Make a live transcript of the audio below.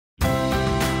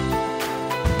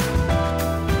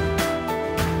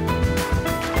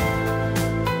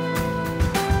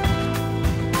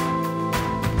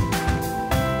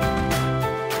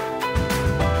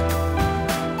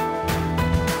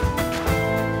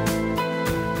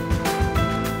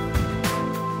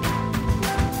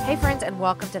Hey friends, and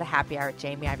welcome to the Happy Hour at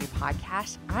Jamie Ivey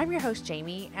podcast. I'm your host,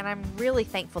 Jamie, and I'm really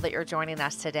thankful that you're joining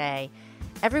us today.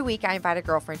 Every week, I invite a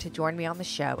girlfriend to join me on the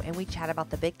show, and we chat about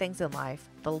the big things in life,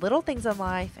 the little things in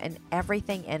life, and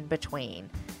everything in between.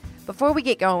 Before we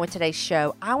get going with today's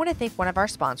show, I want to thank one of our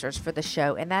sponsors for the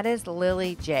show, and that is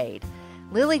Lily Jade.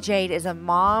 Lily Jade is a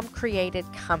mom-created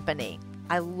company.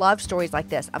 I love stories like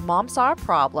this. A mom saw a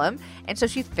problem, and so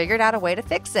she figured out a way to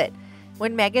fix it.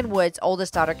 When Megan Wood's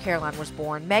oldest daughter, Caroline, was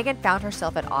born, Megan found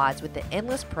herself at odds with the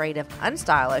endless parade of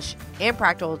unstylish,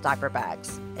 impractical diaper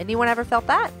bags. Anyone ever felt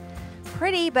that?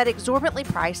 Pretty, but exorbitantly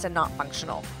priced and not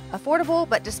functional. Affordable,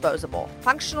 but disposable.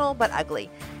 Functional, but ugly.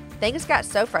 Things got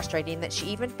so frustrating that she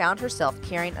even found herself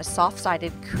carrying a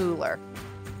soft-sided cooler.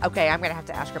 Okay, I'm going to have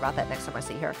to ask her about that next time I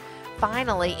see her.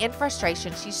 Finally, in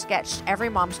frustration, she sketched every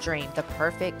mom's dream, the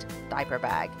perfect diaper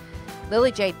bag.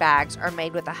 Lily Jade bags are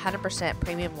made with 100%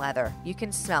 premium leather. You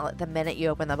can smell it the minute you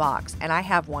open the box, and I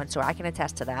have one, so I can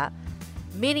attest to that.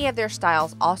 Many of their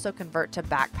styles also convert to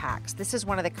backpacks. This is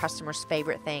one of the customer's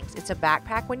favorite things. It's a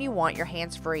backpack when you want your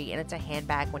hands free, and it's a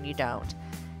handbag when you don't.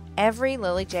 Every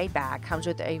Lily Jade bag comes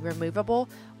with a removable,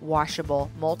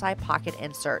 washable, multi-pocket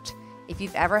insert. If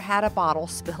you've ever had a bottle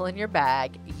spill in your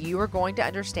bag, you are going to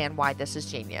understand why this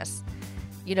is genius.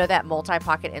 You know that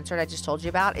multi-pocket insert I just told you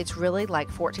about? It's really like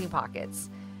 14 pockets.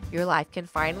 Your life can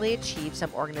finally achieve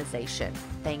some organization.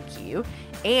 Thank you.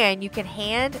 And you can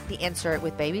hand the insert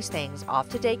with baby's things off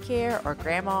to daycare or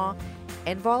grandma,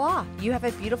 and voila, you have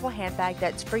a beautiful handbag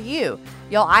that's for you.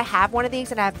 Y'all, I have one of these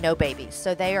and I have no babies,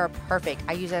 so they are perfect.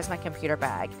 I use it as my computer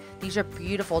bag. These are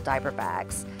beautiful diaper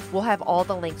bags. We'll have all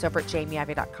the links over at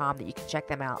jamieivey.com that you can check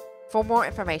them out. For more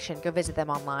information, go visit them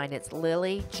online. It's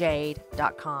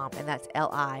lilyjade.com, and that's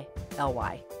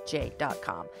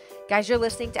Lilyj.com. Guys, you're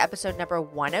listening to episode number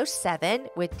 107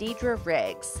 with Deidra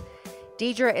Riggs.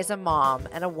 Deidra is a mom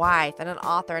and a wife and an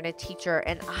author and a teacher,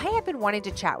 and I have been wanting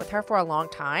to chat with her for a long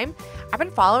time. I've been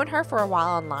following her for a while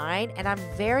online, and I'm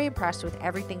very impressed with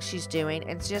everything she's doing,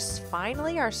 and just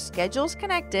finally our schedules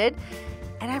connected,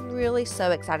 and I'm really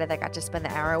so excited that I got to spend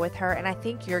the hour with her, and I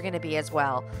think you're going to be as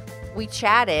well. We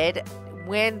chatted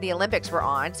when the Olympics were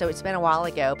on, so it's been a while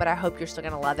ago, but I hope you're still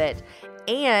going to love it.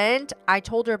 And I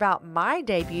told her about my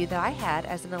debut that I had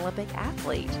as an Olympic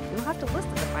athlete. You'll have to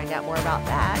listen to find out more about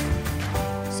that.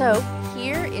 So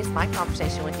here is my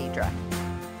conversation with Deidra.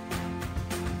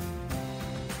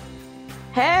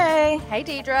 Hey. Hey,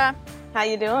 Deidra. How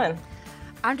you doing?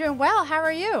 I'm doing well. How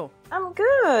are you? I'm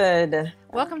good.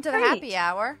 Welcome to the Happy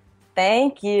Hour.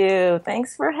 Thank you.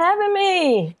 Thanks for having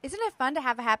me. Isn't it fun to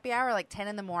have a happy hour like 10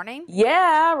 in the morning?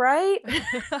 Yeah, right?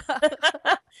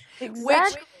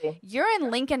 Exactly. Which, you're in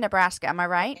Lincoln, Nebraska, am I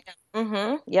right?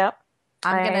 Mm-hmm. Yep.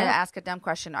 I'm going to ask a dumb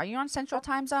question. Are you on Central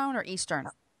Time Zone or Eastern?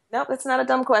 Nope, it's not a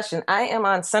dumb question. I am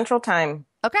on Central Time.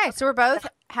 Okay, so we're both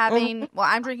having, well,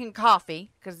 I'm drinking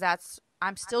coffee because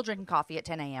I'm still drinking coffee at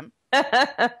 10 a.m.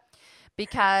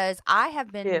 because I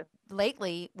have been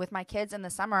lately with my kids in the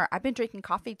summer, I've been drinking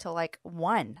coffee till like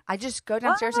 1. I just go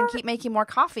downstairs and keep making more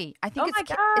coffee. I think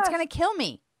it's going to kill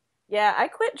me. Yeah, I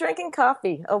quit drinking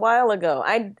coffee a while ago.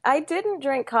 I didn't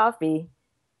drink coffee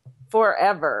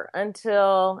forever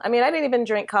until, I didn't even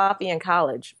drink coffee in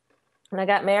college. And I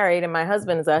got married, and my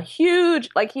husband's a huge,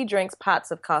 he drinks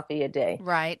pots of coffee a day.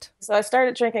 Right. So I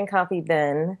started drinking coffee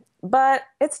then, but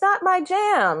it's not my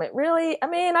jam. It really,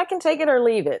 I can take it or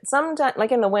leave it. Sometimes,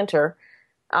 like in the winter,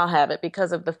 I'll have it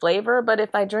because of the flavor. But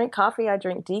if I drink coffee, I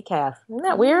drink decaf. Isn't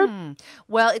that weird?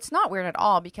 Well, it's not weird at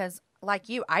all because, like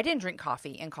you, I didn't drink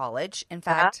coffee in college. In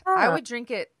fact, I would drink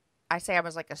it. I say I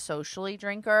was like a socially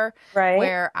drinker, right?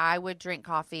 Where I would drink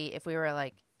coffee if we were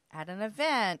like at an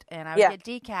event, and I would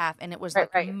get decaf, and it was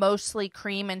mostly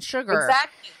cream and sugar.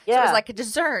 Exactly. Yeah. So it was like a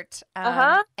dessert.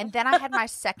 And then I had my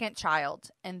second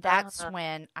child, and that's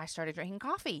when I started drinking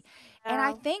coffee. And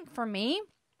I think for me,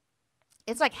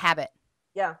 it's like habit.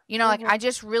 Yeah. You know, I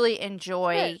just really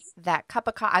enjoy that cup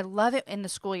of coffee. I love it in the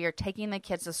school year, taking the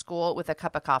kids to school with a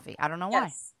cup of coffee. I don't know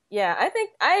why. Yeah,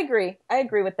 I agree. I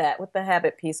agree with that, with the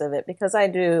habit piece of it, because I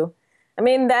do.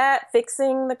 That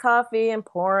fixing the coffee and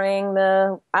pouring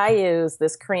I use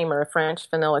this creamer, French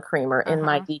vanilla creamer in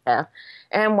my decaf,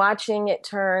 and watching it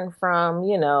turn from,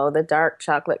 the dark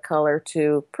chocolate color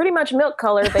to pretty much milk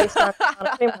color based on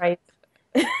cream rice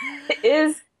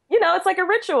is, it's like a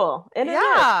ritual. It is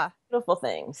a beautiful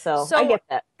thing. So I get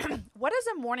that. What does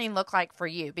a morning look like for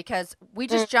you? Because we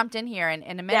just jumped in here, and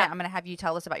in a minute I'm going to have you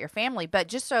tell us about your family. But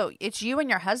just so it's you and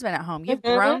your husband at home, you've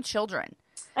grown children.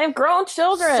 I have grown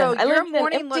children. So I your live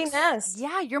morning in an empty nest.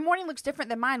 Yeah, your morning looks different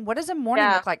than mine. What does a morning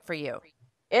look like for you?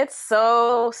 It's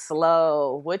so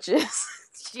slow, which is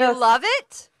Do you love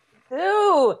it?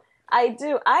 Do I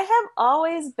do. I have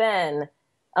always been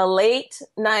a late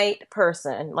night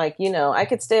person. Like, I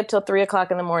could stay up till 3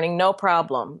 o'clock in the morning, no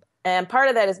problem. And part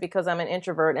of that is because I'm an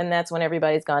introvert, and that's when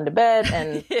everybody's gone to bed,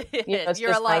 and it's You're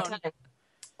just alone. my time.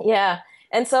 Yeah.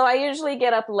 And so I usually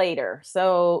get up later.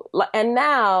 So, and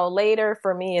now later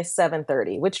for me is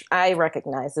 7:30, which I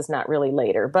recognize is not really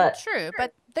later, but true.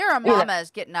 But there are mamas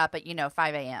getting up at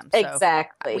 5 a.m. So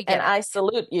exactly. And I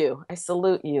salute you. I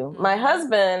salute you. My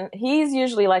husband, he's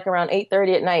usually like around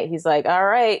 8:30 at night. He's like, all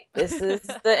right, this is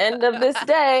the end of this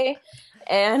day.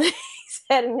 And he's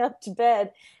heading up to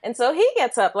bed. And so he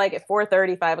gets up like at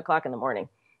 4:30, 5 o'clock in the morning.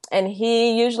 And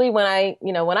he usually, when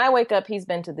I wake up, he's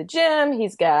been to the gym.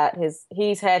 He's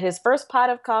had his first pot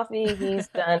of coffee. He's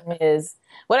done his,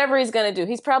 whatever he's going to do.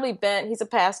 He's a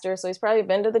pastor. So he's probably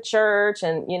been to the church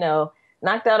and,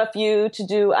 knocked out a few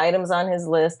to-do items on his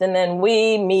list. And then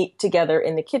we meet together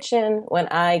in the kitchen when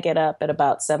I get up at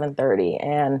about 7:30.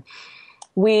 And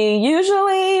we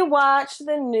usually watch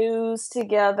the news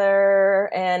together,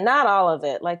 and not all of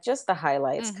it, like just the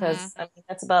highlights, because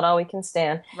that's about all we can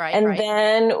stand. Right. And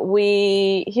then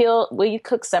we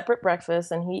cook separate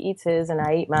breakfasts, and he eats his and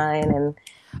I eat mine. And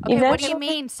okay, what do you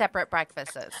mean separate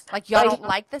breakfasts? Like y'all don't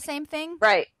like the same thing?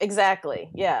 Right.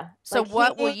 Exactly. Yeah. So like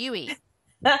what will you eat?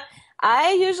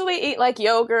 I usually eat like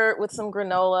yogurt with some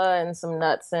granola and some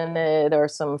nuts in it, or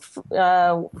some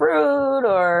fruit,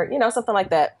 or something like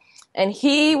that. And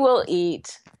he will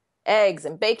eat eggs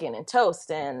and bacon and toast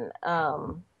and,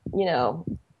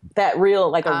 that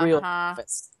real, like a real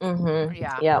breakfast.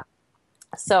 Yeah.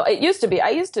 So I used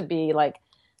to be like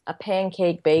a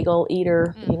pancake bagel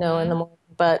eater, in the morning,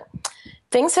 but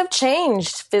things have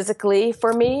changed physically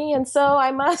for me. And so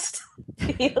I must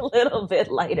be a little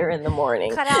bit lighter in the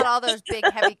morning. Cut out all those big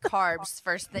heavy carbs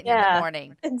first thing in the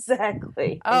morning.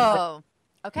 Exactly. Oh,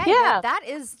 okay. Yeah. Well, that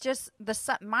is just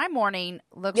my morning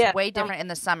looks way different in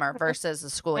the summer versus the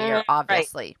school year,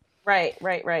 obviously. Right.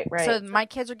 So my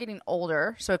kids are getting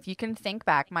older. So if you can think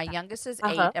back, my youngest is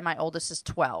 8 and my oldest is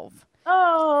 12.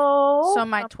 Oh. So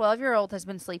my 12-year-old has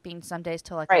been sleeping some days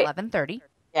till like 11:30.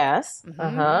 Yes.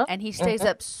 And he stays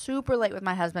up super late with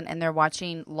my husband, and they're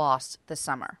watching Lost this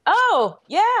summer. Oh,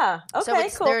 yeah. Okay, so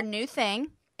it's cool. their new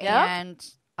thing, and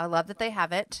I love that they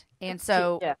have it. And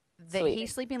so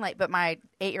he's sleeping late, but my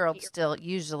 8-year-old still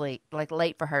usually, like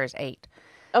late for her is 8.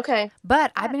 Okay.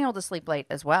 But I've been able to sleep late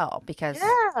as well because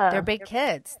they're big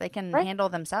kids. They can handle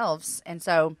themselves. And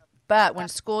so, but when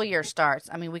school year starts,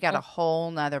 I mean, we got a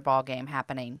whole nother ball game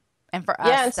happening. And for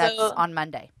us, that's on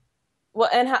Monday. Well,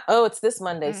 and it's this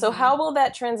Monday. So how will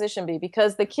that transition be?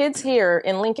 Because the kids here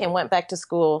in Lincoln went back to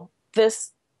school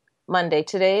this Monday.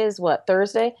 Today is what,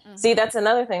 Thursday? See, that's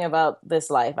another thing about this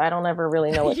life. I don't ever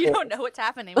really know what you don't know what's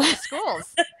happening with the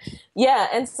schools. Yeah,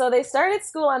 and so they started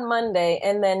school on Monday,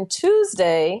 and then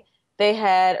Tuesday they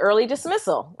had early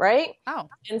dismissal, right? Oh.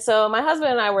 And so my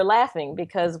husband and I were laughing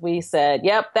because we said,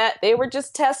 yep, that they were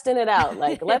just testing it out.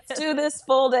 Like, let's do this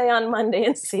full day on Monday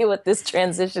and see what this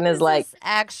transition is like. It's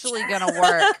actually going to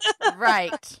work.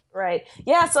 Right. Right.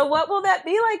 Yeah. So what will that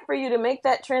be like for you to make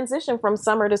that transition from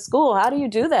summer to school? How do you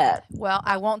do that? Well,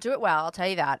 I won't do it well. I'll tell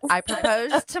you that. I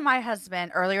proposed to my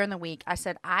husband earlier in the week. I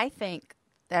said, I think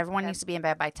that everyone needs to be in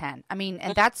bed by 10. I mean,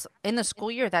 and that's in the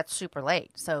school year, that's super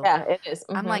late. So yeah, it is.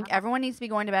 I'm like, everyone needs to be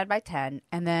going to bed by 10.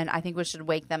 And then I think we should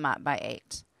wake them up by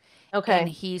 8. Okay. And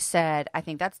he said, I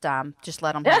think that's dumb. Just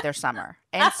let them have their summer.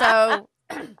 And so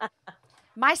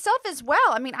myself as well.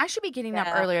 I mean, I should be getting up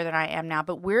earlier than I am now,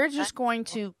 but we're just going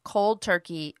to cold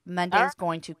turkey. Monday is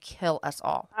going to kill us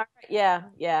all. Yeah.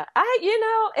 Yeah.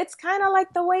 It's kind of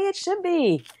like the way it should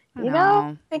be.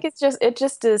 I think it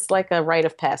just is like a rite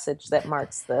of passage that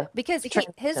marks the because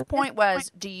his point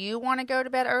was, do you want to go to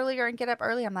bed earlier and get up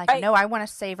early? I'm like, no, I want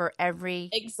to savor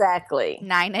every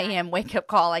 9 a.m. wake up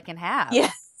call I can have.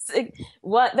 Yes.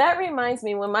 That reminds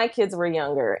me when my kids were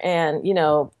younger, and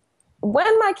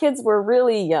when my kids were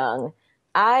really young,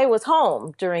 I was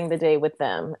home during the day with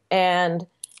them, and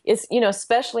it's,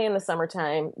 especially in the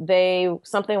summertime,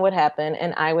 something would happen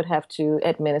and I would have to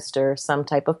administer some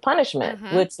type of punishment,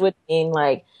 which would mean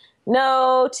like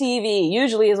no TV,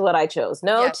 usually is what I chose.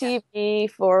 No TV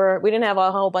we didn't have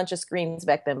a whole bunch of screens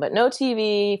back then, but no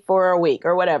TV for a week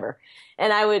or whatever.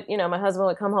 And I would, my husband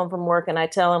would come home from work and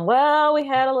I'd tell him, well, we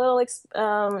had a little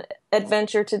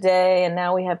adventure today and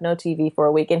now we have no TV for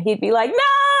a week. And he'd be like, no,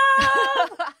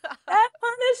 that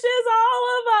punishes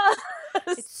all of us.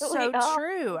 It's so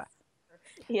true.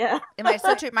 Yeah. It's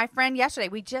so true. My friend yesterday,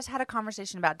 we just had a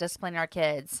conversation about disciplining our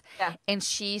kids. Yeah. And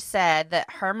she said that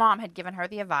her mom had given her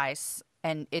the advice,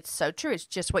 and it's so true. It's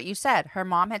just what you said. Her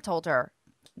mom had told her,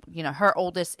 her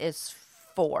oldest is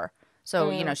 4.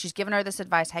 So, she's given her this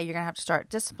advice, hey, you're going to have to start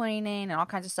disciplining and all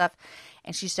kinds of stuff.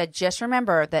 And she said, just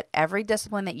remember that every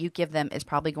discipline that you give them is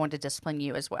probably going to discipline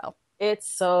you as well. It's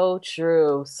so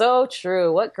true. So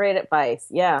true. What great advice.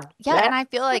 Yeah. Yeah. And I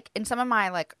feel like in some of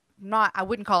my, I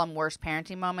wouldn't call them worst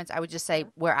parenting moments. I would just say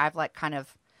where I've kind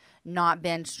of not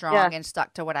been strong and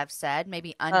stuck to what I've said,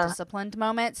 maybe undisciplined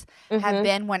moments have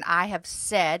been when I have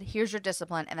said, here's your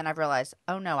discipline. And then I've realized,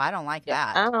 oh no, I don't like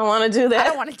that. I don't want to do that. I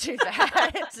don't want to do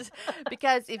that.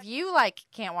 Because if you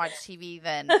can't watch TV,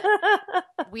 then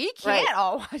we can't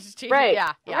all watch TV. Right.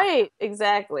 Yeah. Right.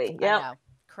 Exactly. Yeah.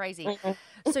 Crazy.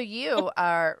 So you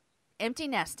are empty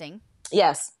nesting.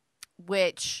 Yes.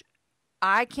 Which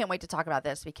I can't wait to talk about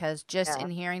this because just in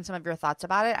hearing some of your thoughts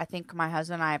about it, I think my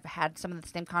husband and I have had some of the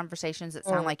same conversations that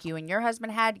sound like you and your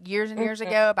husband had years and years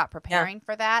ago about preparing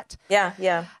for that. Yeah,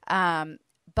 yeah.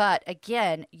 But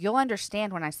again, you'll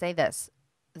understand when I say this,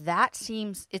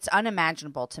 it's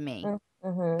unimaginable to me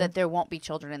that there won't be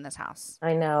children in this house.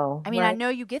 I know. I mean, I know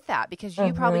you get that because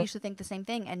you probably used to think the same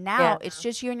thing. And now it's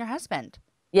just you and your husband.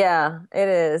 Yeah, it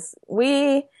is.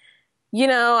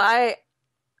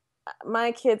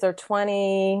 My kids are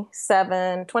 25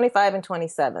 and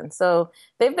 27. So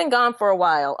they've been gone for a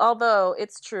while, although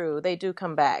it's true. They do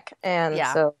come back. And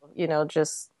so,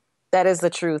 just that is the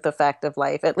truth, the fact of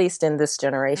life, at least in this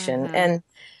generation. And,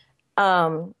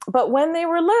 but when they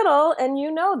were little, and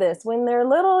this, when they're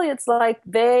little, it's like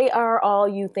they are all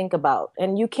you think about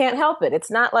and you can't help it.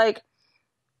 It's not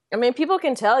people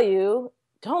can tell you,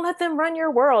 don't let them run your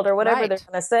world or whatever they're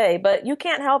going to say, but you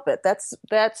can't help it. That's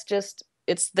just,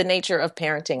 it's the nature of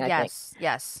parenting, I think.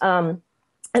 Yes. And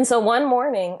so one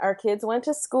morning our kids went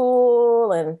to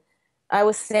school and I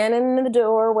was standing in the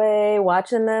doorway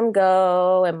watching them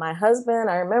go. And my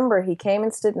husband, I remember he came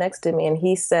and stood next to me and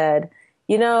he said,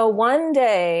 one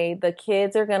day the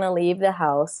kids are going to leave the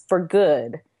house for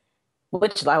good,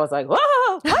 which I was like,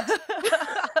 whoa, what?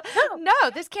 No,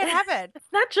 this can't happen.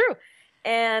 It's not true.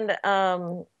 And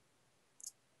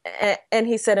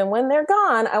he said, and when they're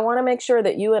gone, I want to make sure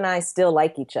that you and I still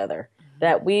like each other,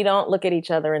 that we don't look at each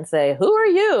other and say, who are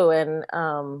you? And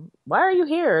why are you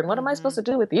here? And what am I supposed to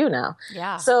do with you now?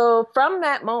 Yeah. So from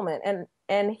that moment, and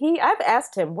I've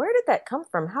asked him, where did that come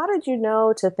from? How did you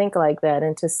know to think like that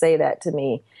and to say that to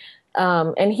me?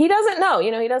 And he doesn't know,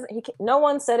 no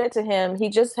one said it to him. He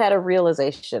just had a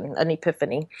realization, an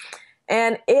epiphany.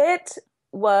 And it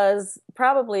was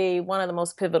probably one of the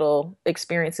most pivotal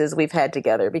experiences we've had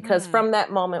together because from that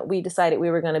moment we decided we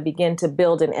were going to begin to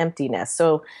build an empty nest.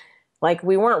 So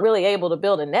we weren't really able to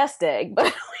build a nest egg, but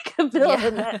we could build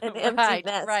an empty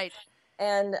nest. Right.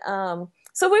 And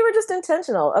so we were just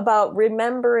intentional about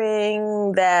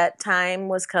remembering that time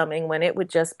was coming when it would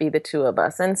just be the two of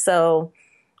us. And so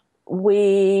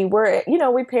we were,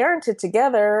 we parented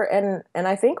together and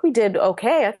I think we did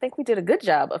okay. I think we did a good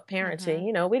job of parenting.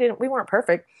 We weren't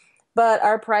perfect, but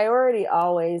our priority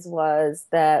always was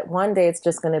that one day it's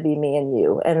just going to be me and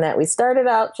you, and that we started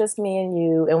out just me and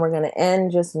you and we're going to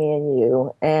end just me and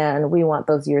you. And we want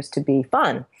those years to be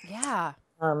fun. Yeah.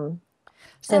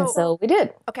 And so we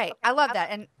did. Okay. I love that.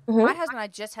 And my husband and I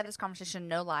just had this conversation,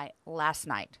 no lie, last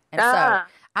night. And so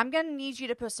I'm going to need you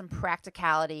to put some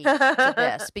practicality to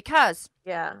this because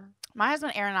my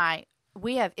husband, Aaron, and I,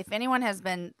 we have, if anyone has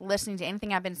been listening to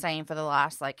anything I've been saying for the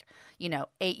last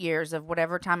 8 years of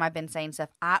whatever time I've been saying stuff,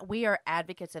 we are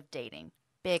advocates of dating.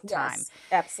 Big time. Yes,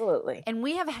 absolutely. And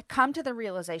we have come to the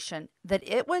realization that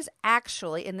it was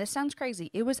actually, and this sounds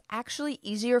crazy, it was actually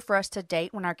easier for us to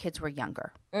date when our kids were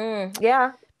younger.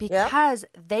 Yeah. Because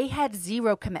they had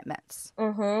zero commitments.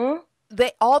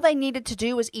 All they needed to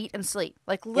do was eat and sleep.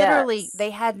 Literally, they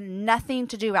had nothing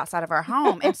to do outside of our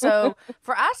home. And so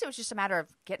for us, it was just a matter of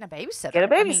getting a babysitter. Get a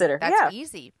babysitter. That's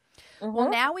easy.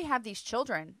 Well, now we have these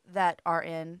children that are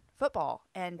in football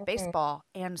and baseball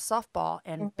and softball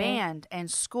and band and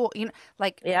school.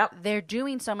 They're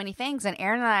doing so many things. And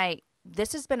Aaron and I,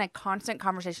 this has been a constant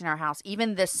conversation in our house,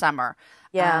 even this summer.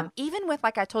 Yeah. Even with,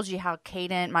 I told you how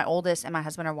Caden, my oldest, and my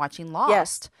husband are watching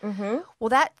Lost. Yes. Well,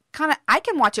 that kind of, I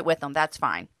can watch it with them. That's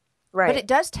fine. Right. But it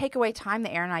does take away time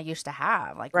that Aaron and I used to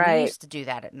have. We used to do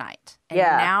that at night. And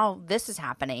now this is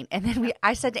happening. And then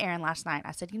I said to Aaron last night,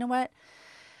 I said, you know what?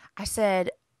 I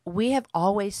said, we have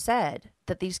always said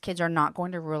that these kids are not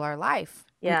going to rule our life.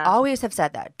 Yeah. We always have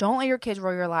said that. Don't let your kids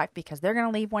rule your life because they're going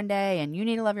to leave one day and you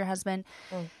need to love your husband.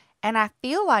 And I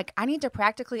feel like I need to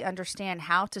practically understand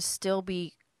how to still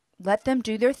let them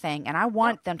do their thing. And I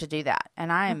want them to do that.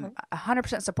 And I am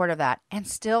 100% supportive of that. And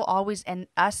still always, and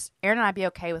Aaron and I be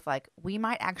okay with we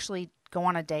might actually go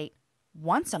on a date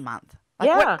once a month. Like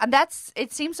Yeah. what, and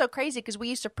it seems so crazy because we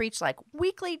used to preach like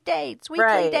weekly dates.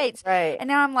 Right. And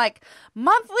now I'm like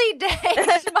monthly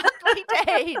dates, monthly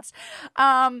dates.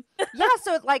 Yeah.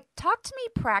 So like, talk to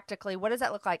me practically. What does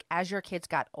that look like as your kids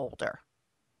got older?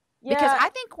 Yeah. Because I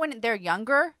think when they're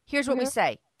younger, here's what we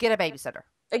say: get a babysitter.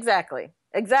 Exactly.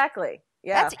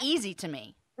 Yeah. That's easy to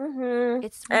me. Mm-hmm.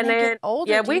 It's when they get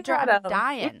older, Deidre, I'm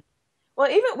dying. Well,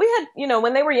 even we had,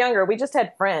 when they were younger, we just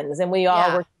had friends and we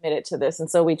all were committed to this. And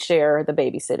so we'd share the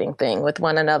babysitting thing with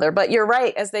one another. But you're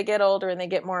right. As they get older and they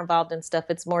get more involved in stuff,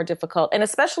 it's more difficult. And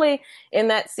especially in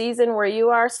that season where you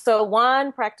are. So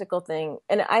one practical thing,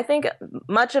 and I think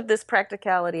much of this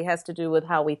practicality has to do with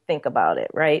how we think about it,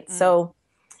 right? So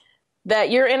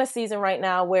that you're in a season right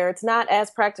now where it's not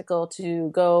as practical to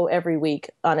go every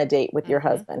week on a date with your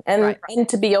husband and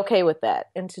to be okay with that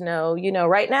and to know,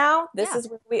 right now, this is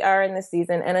where we are in this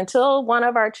season. And until one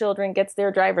of our children gets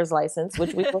their driver's license,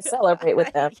 which we will celebrate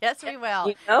with them. Yes, we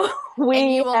will.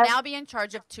 And you will now be in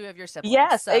charge of 2 of your siblings.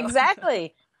 Yes,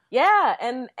 exactly. Yeah.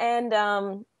 And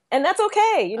that's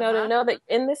okay, to know that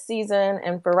in this season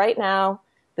and for right now,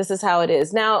 this is how it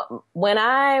is. Now, when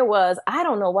I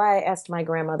don't know why I asked my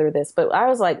grandmother this, but I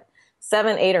was like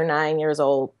 7, 8, or 9 years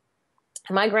old.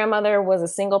 My grandmother was a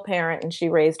single parent and she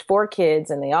raised 4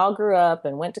 kids and they all grew up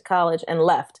and went to college and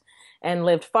left and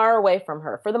lived far away from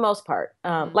her for the most part.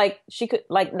 Like she could,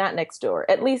 like not next door,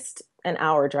 at least an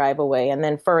hour drive away and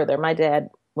then further. My dad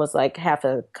was like half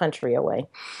a country away.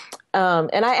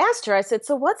 And I asked her, I said,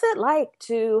 so what's it like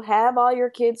to have all your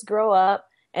kids grow up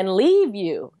and leave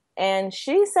you? And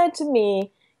she said to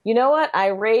me, you know what? I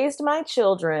raised my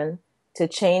children to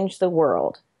change the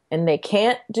world, and they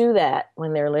can't do that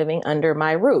when they're living under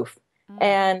my roof.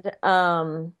 And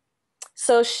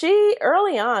so she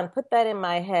early on put that in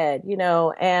my head,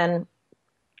 and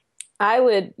I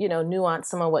would, nuance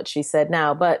some of what she said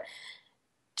now, but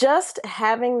just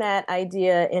having that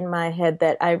idea in my head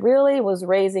that I really was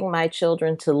raising my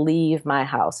children to leave my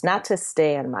house, not to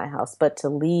stay in my house, but to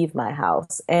leave my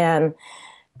house. And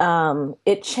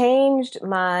it changed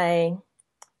my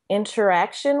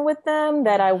interaction with them,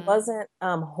 that I wasn't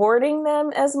hoarding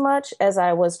them as much as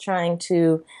I was trying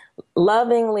to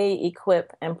lovingly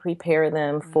equip and prepare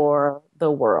them for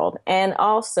the world. And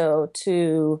also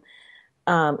to,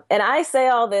 and I say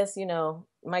all this,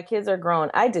 my kids are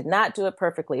grown. I did not do it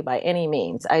perfectly by any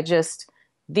means.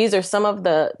 These are some of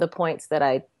the points that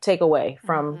I take away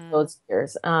from those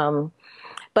years.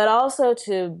 But also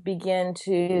to begin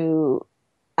to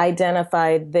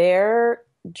identify their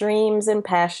dreams and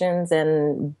passions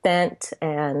and bent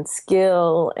and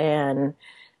skill and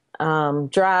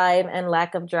drive and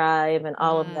lack of drive and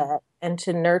all of that, and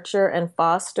to nurture and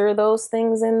foster those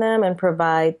things in them and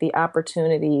provide the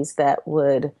opportunities that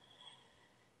would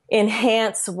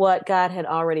enhance what God had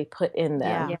already put in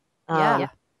them.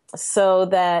 So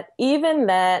that even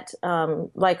that,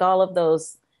 like all of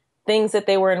those things that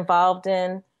they were involved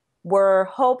in, were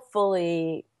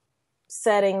hopefully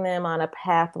setting them on a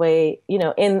pathway,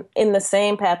 in the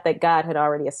same path that God had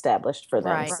already established for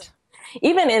them. Right. So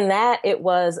even in that, it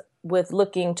was with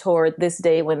looking toward this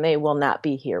day when they will not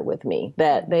be here with me,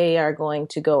 that they are going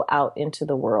to go out into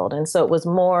the world. And so it was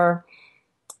more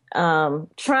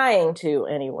trying to,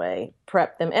 anyway,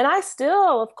 prep them. And I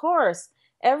still, of course,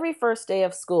 every first day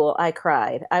of school, I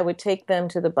cried. I would take them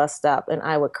to the bus stop and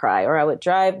I would cry, or I would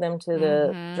drive them to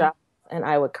the drop and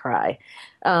I would cry.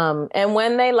 And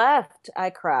when they left, I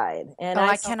cried. And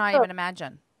I cannot even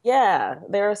imagine. Yeah,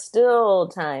 there are still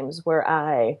times where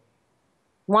I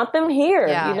want them here,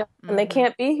 and they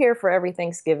can't be here for every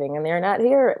Thanksgiving, and they're not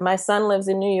here. My son lives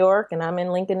in New York, and I'm in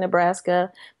Lincoln,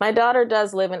 Nebraska. My daughter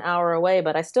does live an hour away,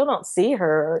 but I still don't see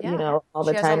her, all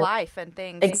the time. She has a life and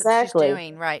things that she's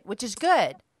doing, right, which is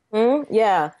good.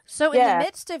 Yeah. So in the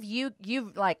midst of you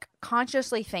like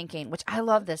consciously thinking, which I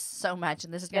love this so much,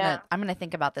 and this is I'm gonna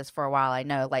think about this for a while. I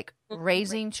know, like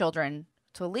raising children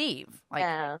to leave, like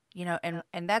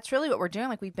and that's really what we're doing.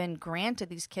 Like we've been granted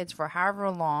these kids for however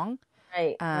long,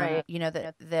 right.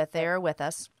 That they're with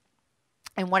us,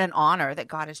 and what an honor that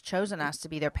God has chosen us to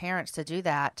be their parents to do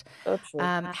that. So true.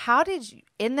 How did you,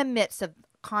 in the midst of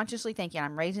consciously thinking,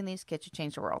 I'm raising these kids to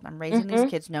change the world, I'm raising these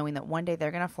kids knowing that one day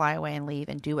they're going to fly away and leave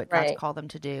and do what God's called them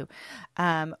to do,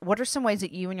 what are some ways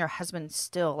that you and your husband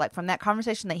still, like from that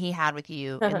conversation that he had with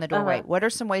you in the doorway, what are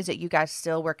some ways that you guys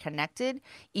still were connected,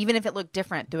 even if it looked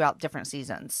different throughout different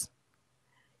seasons?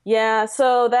 Yeah,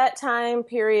 so that time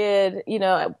period,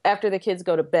 after the kids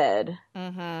go to bed,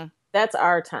 that's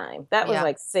our time. That was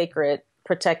like sacred,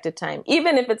 protected time.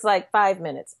 Even if it's like 5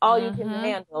 minutes, all you can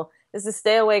handle is to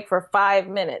stay awake for 5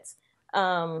 minutes.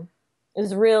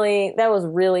 that was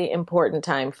really important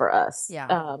time for us.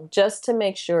 Yeah. Just to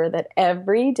make sure that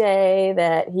every day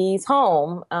that he's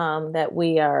home, that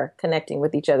we are connecting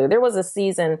with each other. There was a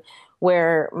season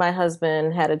where my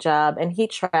husband had a job and he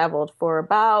traveled for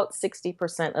about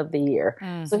 60% of the year.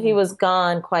 So he was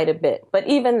gone quite a bit. But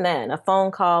even then, a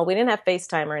phone call, we didn't have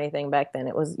FaceTime or anything back then.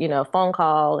 It was, a phone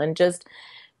call and just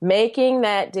making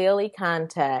that daily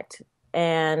contact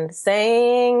and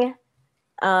saying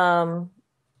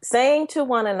to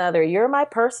one another, you're my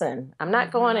person. I'm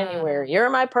not going anywhere. You're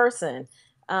my person.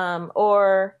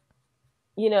 Or,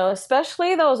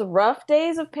 especially those rough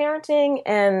days of parenting.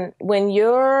 And when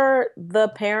you're the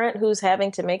parent who's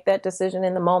having to make that decision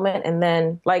in the moment, and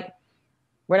then like,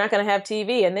 we're not going to have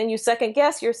TV. And then you second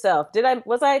guess yourself.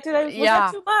 Was that too much?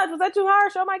 Was that too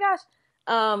harsh? Oh my gosh.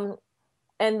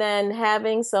 And then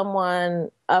having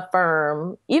someone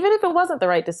affirm, even if it wasn't the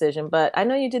right decision, but I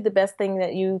know you did the best thing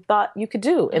that you thought you could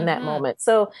do in that moment.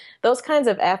 So those kinds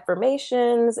of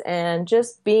affirmations and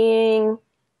just being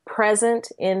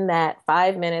present in that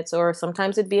 5 minutes, or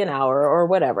sometimes it'd be an hour or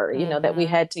whatever, that we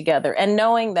had together, and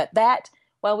knowing that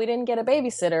while we didn't get a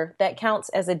babysitter, that counts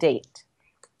as a date.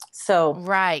 So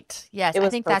right. Yes. I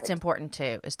think perfect. that's important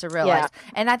too, is to realize.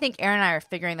 Yeah. And I think Aaron and I are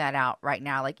figuring that out right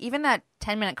now. Like even that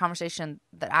 10-minute conversation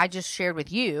that I just shared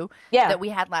with you that we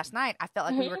had last night, I felt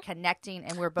like we were connecting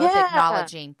and we were both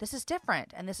acknowledging this is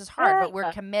different and this is hard, but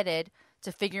we're committed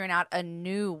to figuring out a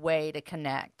new way to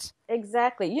connect.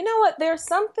 Exactly. You know what? There's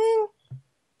something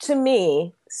to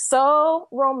me so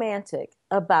romantic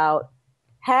about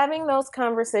having those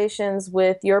conversations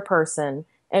with your person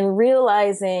and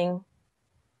realizing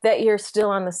that you're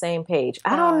still on the same page.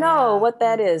 I don't know what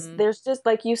that is. There's just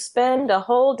like you spend a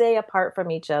whole day apart from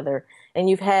each other and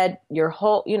you've had your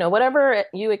whole, whatever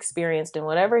you experienced and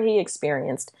whatever he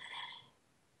experienced.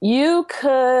 You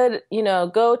could,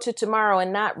 go to tomorrow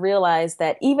and not realize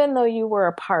that even though you were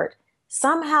apart,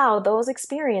 somehow those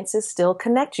experiences still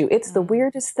connect you. It's the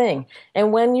weirdest thing.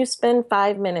 And when you spend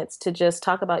 5 minutes to just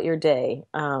talk about your day,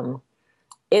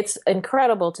 it's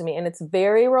incredible to me. And it's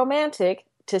very romantic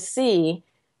to see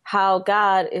how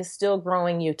God is still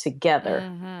growing you together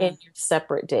in your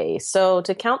separate days. So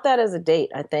to count that as a date,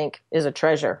 I think, is a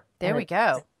treasure. There we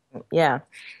go. Yeah.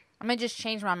 I'm going to just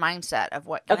change my mindset of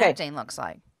what connecting looks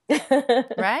like.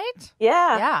 Right?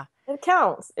 Yeah. Yeah. It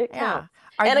counts. It counts.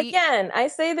 Yeah. Again, I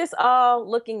say this all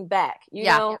looking back. You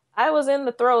know, I was in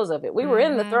the throes of it. We were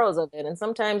in the throes of it. And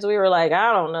sometimes we were like,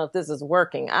 I don't know if this is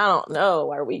working. I don't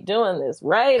know. Are we doing this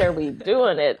right? Are we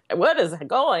doing it? What is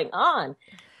going on?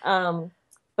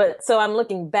 But so I'm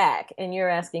looking back and you're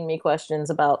asking me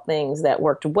questions about things that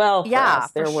worked well for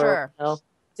us. There were,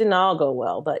 didn't all go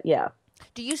well, but yeah.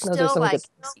 Do you still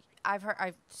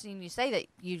I've seen you say that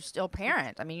you still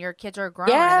parent. I mean, your kids are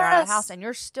grown and they're out of the house and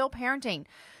you're still parenting.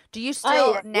 Do you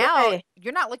still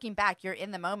you're not looking back, you're in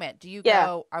the moment. Do you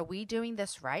go, are we doing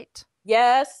this right?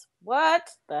 Yes. What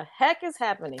the heck is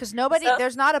happening? Because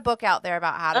there's not a book out there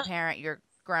about how to parent your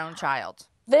grown child.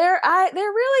 There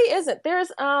really isn't.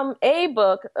 There's a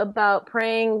book about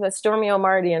praying that Stormy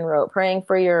O'Mardian wrote, Praying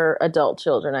for Your Adult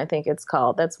Children, I think it's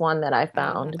called. That's one that I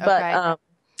found. But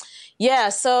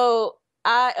so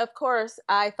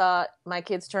I thought my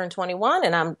kids turned 21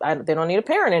 and they don't need a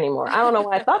parent anymore. I don't know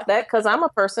why I thought that, because I'm a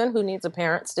person who needs a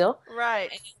parent still.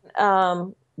 Right.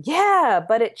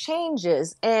 But it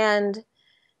changes. And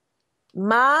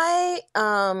my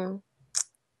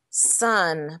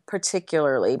son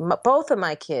particularly, both of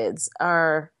my kids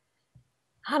are,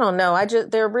 I don't know,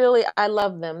 I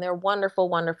love them. They're wonderful,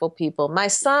 wonderful people. My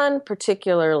son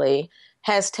particularly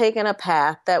has taken a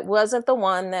path that wasn't the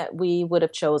one that we would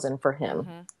have chosen for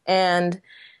him. And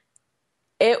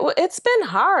it's been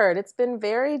hard. It's been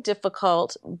very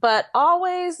difficult, but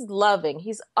always loving.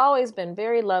 He's always been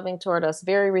very loving toward us,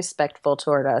 very respectful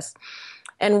toward us.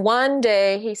 And one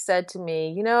day he said to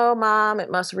me, Mom, it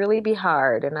must really be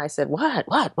hard. And I said,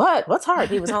 what's hard?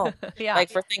 He was home like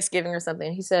for Thanksgiving or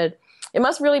something. He said, it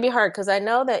must really be hard because I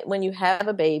know that when you have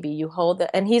a baby, you hold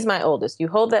that, and he's my oldest, you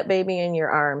hold that baby in your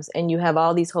arms and you have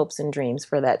all these hopes and dreams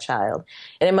for that child.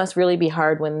 And it must really be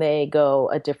hard when they go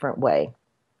a different way.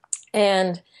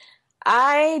 And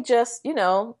I just,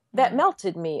 that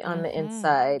melted me on the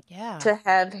inside to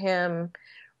have him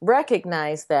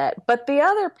recognize that. But the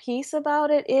other piece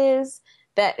about it is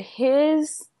that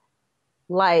his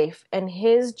life and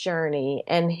his journey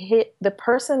and the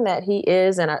person that he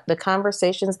is and the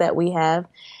conversations that we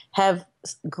have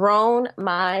grown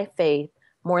my faith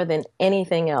more than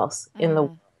anything else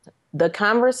in the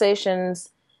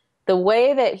conversations, the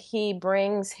way that he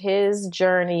brings his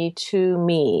journey to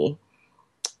me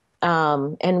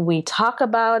And we talk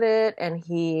about it, and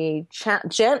he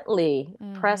gently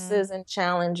presses and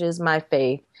challenges my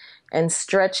faith and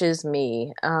stretches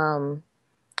me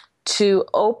to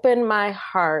open my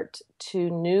heart to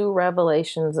new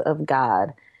revelations of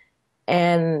God.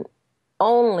 And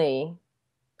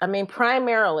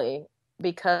primarily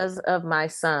because of my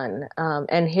son,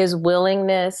 and his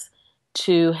willingness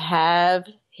to have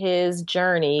his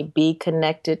journey be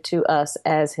connected to us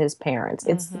as his parents.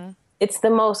 It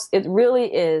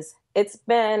really is. It's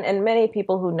been, and many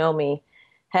people who know me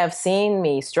have seen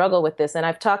me struggle with this. And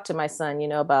I've talked to my son,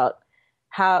 about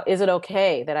how is it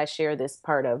okay that I share this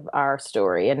part of our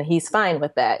story? And he's fine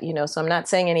with that, so I'm not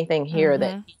saying anything here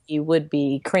that he would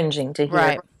be cringing to hear.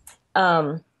 Right.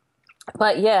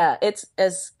 But yeah,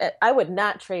 I would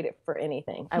not trade it for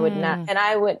anything. I would not. And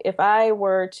I would, if I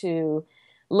were to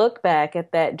look back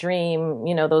at that dream,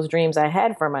 those dreams I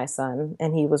had for my son,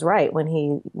 and he was right when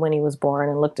he was born,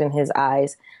 and looked in his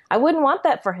eyes, I wouldn't want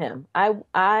that for him.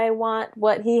 I want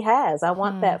what he has. I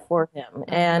want that for him.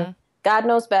 And God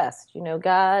knows best.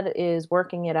 God is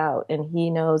working it out, and he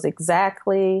knows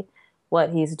exactly what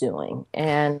he's doing.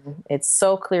 And it's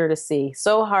so clear to see,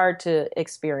 so hard to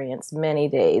experience many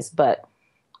days, but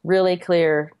really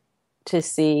clear to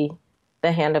see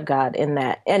the hand of God in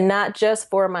that. And not just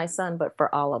for my son, but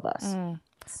for all of us. So,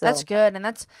 that's good. And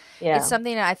it's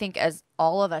something that I think, as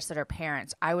all of us that are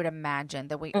parents, I would imagine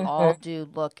that we all do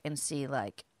look and see,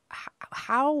 like,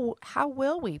 how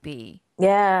will we be?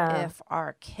 Yeah. If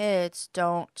our kids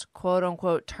don't, quote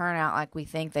unquote, turn out like we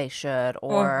think they should,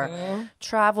 or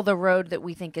travel the road that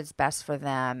we think is best for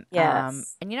them.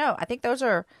 Yes. And I think those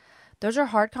are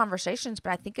hard conversations,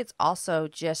 but I think it's also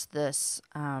just this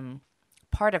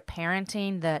part of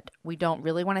parenting that we don't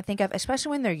really want to think of,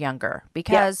 especially when they're younger,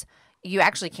 because you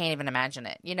actually can't even imagine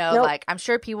it. Nope. Like, I'm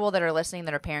sure people that are listening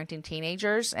that are parenting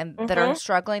teenagers and that are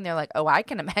struggling, they're like, oh, I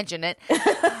can imagine it.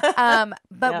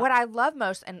 But what I love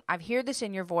most, and I've heard this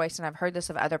in your voice, and I've heard this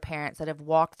of other parents that have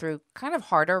walked through kind of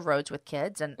harder roads with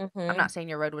kids. And I'm not saying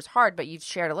your road was hard, but you've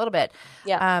shared a little bit.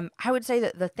 Yeah. I would say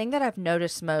that the thing that I've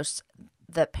noticed most,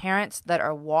 the parents that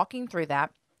are walking through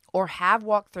that, or have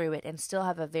walked through it and still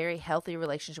have a very healthy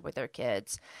relationship with their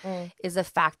kids, is the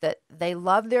fact that they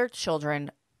love their children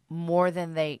more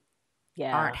than they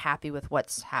aren't happy with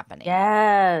what's happening.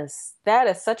 Yes. That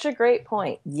is such a great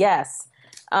point. Yes.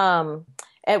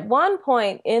 At one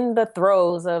point in the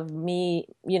throes of me,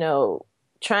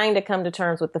 trying to come to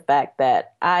terms with the fact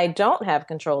that I don't have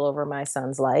control over my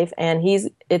son's life, and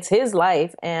it's his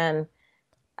life, and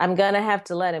I'm going to have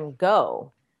to let him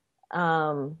go.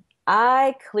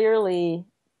 I clearly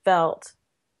felt,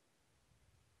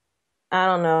 I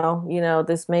don't know,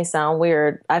 this may sound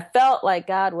weird. I felt like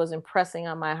God was impressing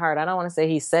on my heart. I don't want to say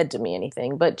he said to me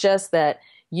anything, but just that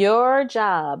your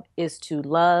job is to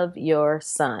love your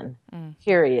son,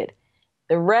 period.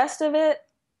 The rest of it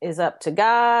is up to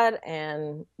God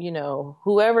and,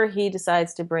 whoever he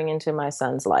decides to bring into my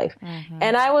son's life.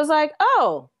 And I was like,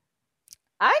 oh,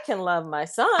 I can love my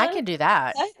son. I can do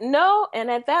that. No. And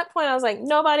at that point I was like,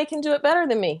 nobody can do it better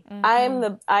than me.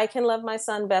 I can love my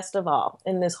son best of all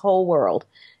in this whole world.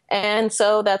 And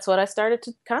so that's what I started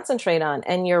to concentrate on.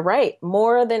 And you're right.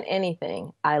 More than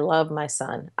anything, I love my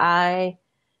son.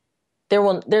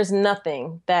 There's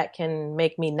nothing that can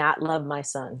make me not love my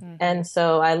son. And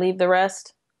so I leave the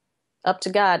rest up to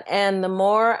God. And the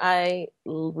more I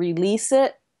release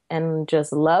it and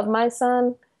just love my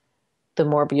son, the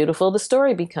more beautiful the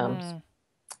story becomes.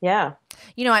 Yeah.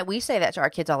 We say that to our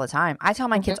kids all the time. I tell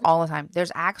my kids all the time,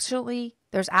 there's absolutely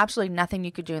nothing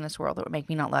you could do in this world that would make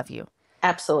me not love you.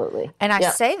 Absolutely. And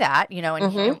I say that,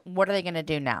 and what are they going to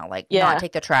do now? Like, not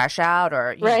take the trash out,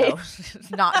 or,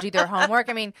 not do their homework.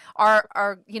 I mean,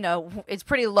 our it's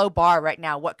pretty low bar right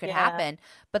now, what could happen,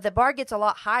 but the bar gets a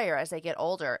lot higher as they get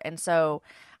older. And so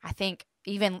I think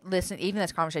even this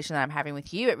conversation that I'm having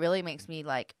with you, it really makes me,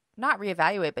 like, not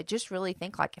reevaluate, but just really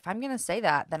think, like, if I'm going to say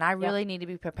that, then I really need to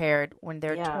be prepared when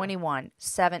they're 21,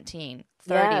 17,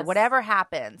 30, whatever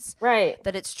happens,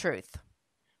 that it's truth.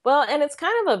 Well, and it's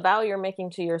kind of a vow you're making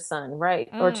to your son, right?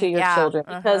 Or to your children.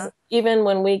 Because even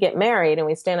when we get married and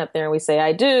we stand up there and we say,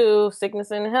 I do, sickness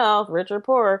and health, rich or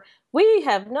poor, we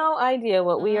have no idea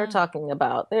what we are talking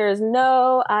about. There is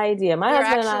no idea.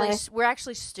 We're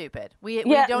actually stupid. We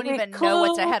don't even know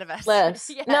what's ahead of us.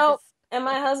 Yes. No. And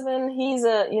my husband, he's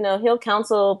he'll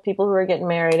counsel people who are getting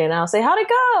married, and I'll say, how'd it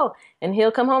go? And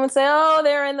he'll come home and say, oh,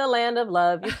 they're in the land of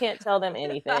love. You can't tell them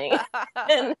anything.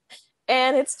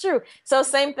 And it's true. So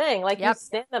same thing, like you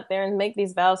stand up there and make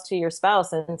these vows to your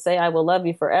spouse and say, I will love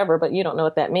you forever, but you don't know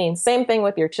what that means. Same thing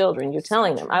with your children. You're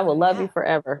telling them, I will love you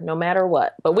forever, no matter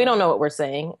what. But we don't know what we're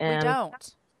saying. And we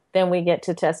don't. then we get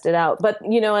to test it out. But,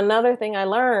 another thing I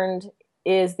learned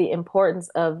is the importance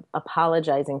of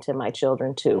apologizing to my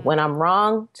children too. When I'm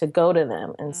wrong, to go to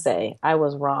them and say, I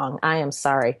was wrong. I am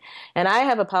sorry. And I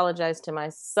have apologized to my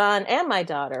son and my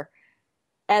daughter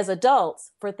as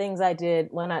adults for things I did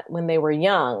when they were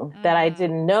young that I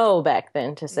didn't know back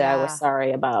then to say I was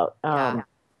sorry about.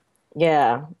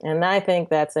 Yeah. And I think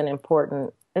that's an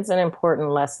important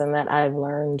lesson that I've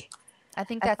learned. I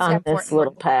think that's on important. This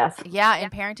little path. Yeah, in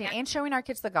parenting and showing our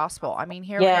kids the gospel. I mean,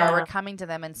 here we are, we're coming to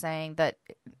them and saying that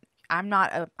I'm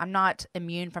not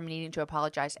immune from needing to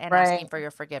apologize and asking for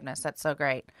your forgiveness. That's so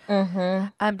great.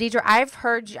 Deidre,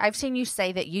 I've seen you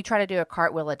say that you try to do a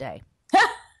cartwheel a day.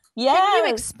 Yes. Can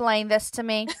you explain this to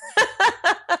me?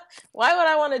 Why would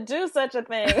I want to do such a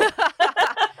thing?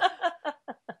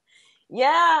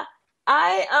 Yeah,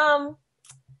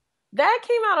 that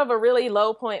came out of a really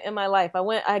low point in my life.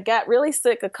 I got really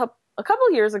sick a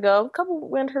couple years ago, a couple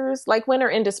winters, like winter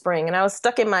into spring, and I was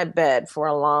stuck in my bed for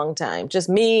a long time. Just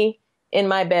me in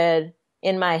my bed,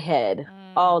 in my head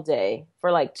all day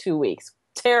for like 2 weeks.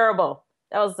 Terrible.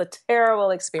 That was a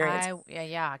terrible experience.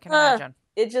 I can imagine.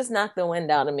 It just knocked the wind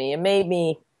out of me. It made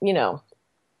me,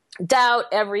 doubt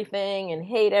everything and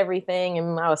hate everything,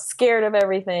 and I was scared of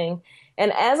everything.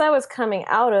 And as I was coming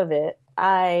out of it,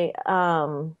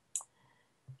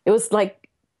 it was like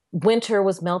winter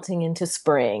was melting into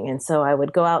spring. And so I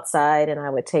would go outside and I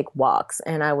would take walks.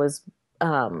 And I was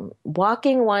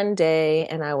walking one day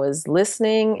and I was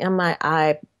listening in my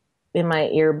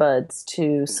earbuds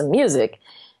to some music.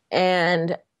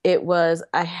 And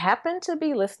I happened to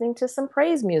be listening to some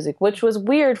praise music, which was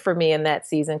weird for me in that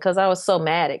season because I was so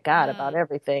mad at God about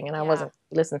everything and I wasn't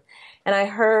listening. And I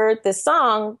heard this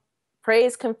song,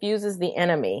 Praise Confuses the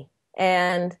Enemy.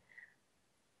 And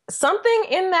something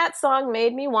in that song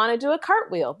made me want to do a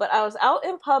cartwheel, but I was out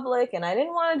in public and I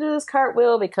didn't want to do this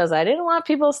cartwheel because I didn't want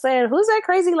people saying, who's that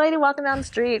crazy lady walking down the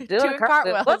street doing a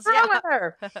cartwheel? What's wrong with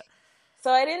her?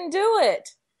 So I didn't do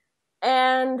it.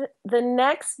 And the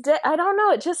next day, I don't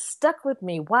know, it just stuck with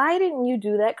me. Why didn't you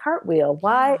do that cartwheel?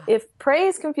 Why, if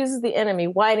praise confuses the enemy,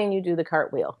 why didn't you do the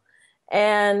cartwheel?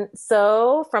 And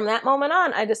so from that moment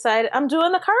on, I decided I'm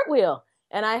doing the cartwheel.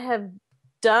 And I have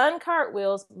done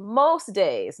cartwheels most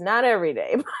days, not every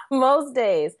day, but most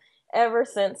days ever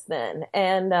since then.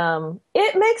 And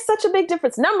it makes such a big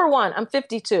difference. Number one, I'm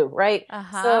 52, right?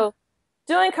 So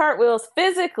doing cartwheels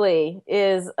physically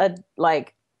is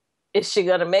is she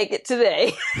going to make it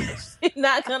today? She's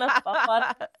not going to fall on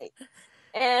her face.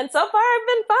 And so far I've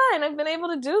been fine. I've been able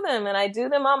to do them and I do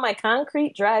them on my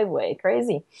concrete driveway.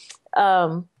 Crazy.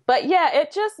 But yeah,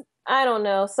 I don't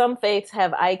know. Some faiths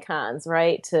have icons,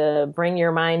 right? To bring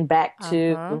your mind back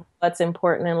to what's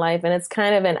important in life. And it's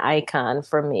kind of an icon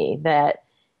for me that,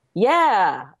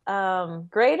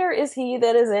 greater is he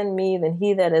that is in me than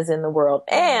he that is in the world.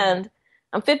 And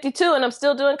I'm 52 and I'm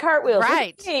still doing cartwheels.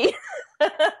 Right.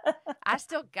 I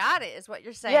still got it is what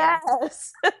you're saying.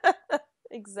 Yes.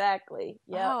 Exactly.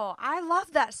 Yeah. Oh, I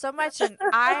love that so much. And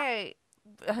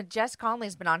Jess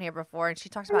Conley's been on here before and she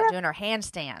talks about doing her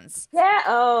handstands. Yeah.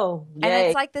 Oh, yay. And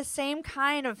it's like the same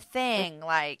kind of thing.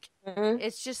 Like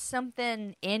it's just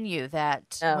something in you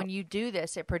that when you do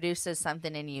this, it produces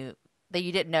something in you that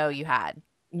you didn't know you had.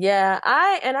 Yeah.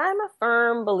 I'm a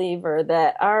firm believer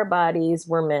that our bodies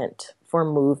were meant for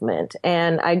movement.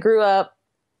 And I grew up,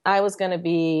 I was going to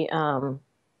be,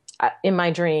 in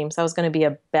my dreams, I was going to be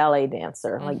a ballet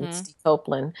dancer, like Steve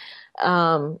Copeland.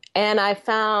 And I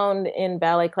found in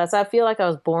ballet class, I feel like I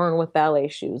was born with ballet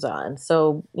shoes on.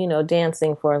 So,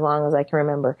 dancing for as long as I can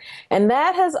remember. And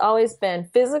that has always been,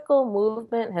 physical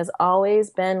movement has always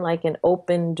been like an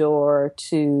open door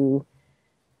to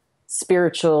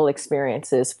spiritual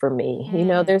experiences for me.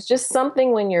 There's just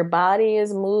something when your body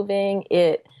is moving,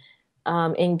 it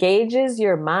engages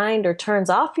your mind or turns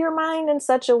off your mind in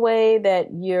such a way that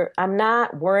I'm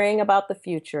not worrying about the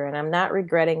future and I'm not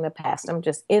regretting the past. I'm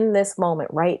just in this moment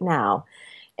right now.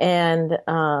 And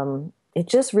it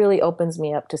just really opens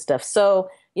me up to stuff.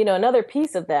 So, another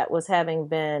piece of that was having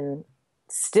been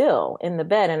still in the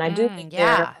bed. And I do think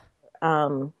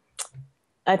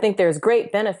I think there's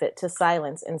great benefit to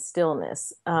silence and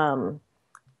stillness.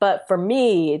 But for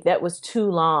me, that was too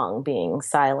long being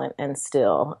silent and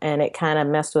still, and it kind of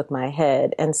messed with my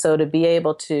head. And so to be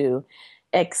able to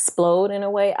explode in a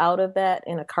way out of that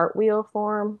in a cartwheel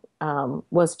form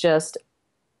was just,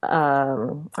 I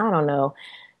don't know,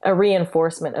 a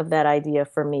reinforcement of that idea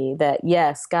for me that,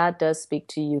 yes, God does speak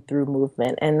to you through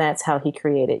movement, and that's how he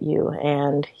created you.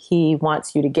 And he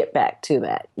wants you to get back to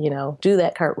that, do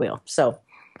that cartwheel. So,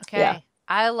 okay. Yeah.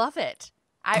 I love it.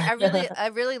 I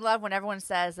really love when everyone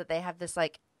says that they have this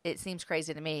like it seems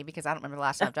crazy to me because I don't remember the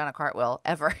last time I've done a cartwheel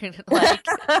ever. Like,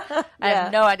 Yeah. I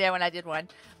have no idea when I did one,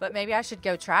 but maybe I should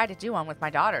go try to do one with my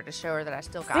daughter to show her that I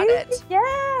still got it.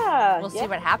 Yeah. We'll see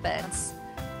what happens.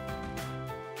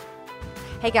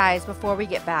 Hey guys, before we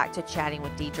get back to chatting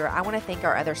with Deidre, I want to thank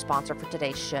our other sponsor for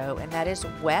today's show, and that is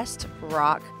West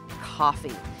Rock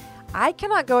Coffee. I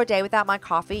cannot go a day without my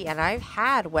coffee, and I've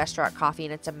had West Rock coffee,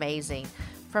 and it's amazing.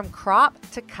 From crop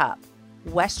to cup,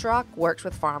 West Rock works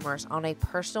with farmers on a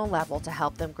personal level to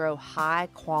help them grow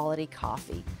high-quality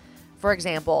coffee. For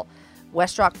example,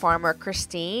 West Rock farmer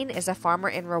Christine is a farmer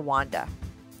in Rwanda.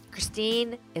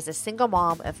 Christine is a single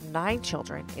mom of 9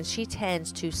 children, and she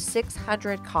tends to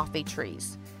 600 coffee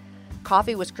trees.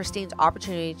 Coffee was Christine's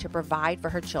opportunity to provide for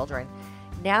her children.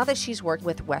 Now that she's worked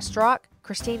with West Rock,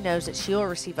 Christine knows that she will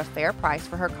receive a fair price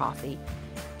for her coffee,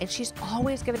 and she's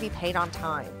always going to be paid on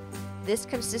time. This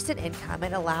consistent income,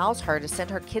 it allows her to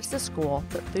send her kids to school,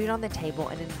 put food on the table,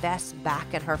 and invest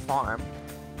back in her farm.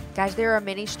 Guys, there are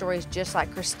many stories just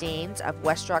like Christine's of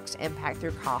West Rock's impact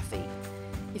through coffee.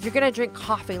 If you're going to drink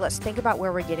coffee, let's think about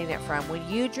where we're getting it from. When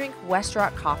you drink West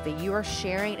Rock coffee, you are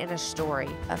sharing in a story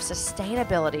of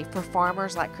sustainability for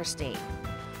farmers like Christine.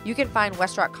 You can find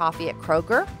West Rock coffee at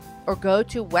Kroger or go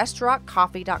to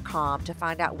westrockcoffee.com to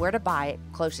find out where to buy it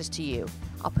closest to you.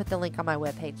 I'll put the link on my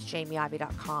webpage,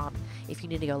 jamieivey.com, if you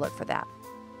need to go look for that.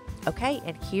 Okay,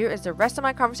 and here is the rest of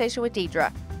my conversation with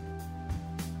Deidre.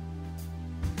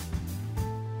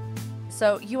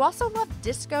 So you also love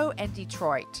disco and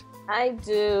Detroit. I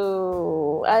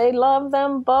do. I love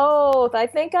them both. I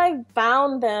think I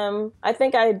found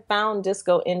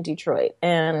disco in Detroit,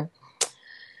 and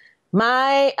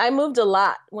I moved a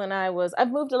lot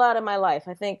I've moved a lot in my life.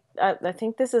 I think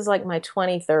this is like my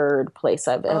 23rd place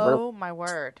I've ever. Oh my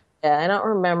word. Yeah, I don't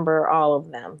remember all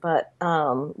of them, but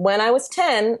when I was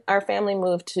 10, our family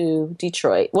moved to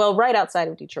Detroit. Well, right outside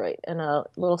of Detroit, in a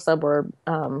little suburb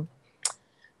of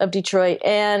Detroit,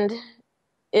 and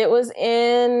it was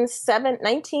in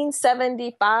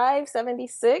 1975,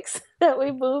 76 that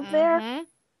we moved there.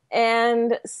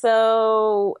 And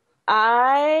so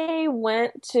I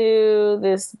went to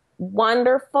this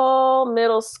wonderful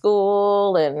middle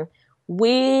school, and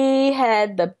we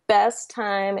had the best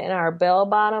time in our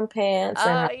bell-bottom pants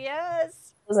and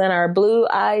our blue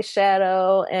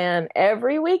eyeshadow. And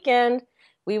every weekend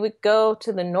we would go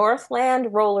to the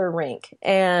Northland roller rink,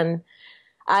 and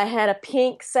I had a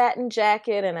pink satin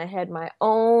jacket and I had my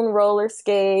own roller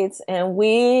skates, and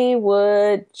we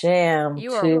would jam.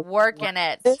 You were working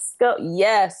it. Disco.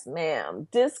 Yes, ma'am.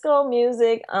 Disco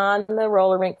music on the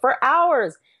roller rink for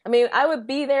hours. I mean, I would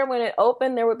be there when it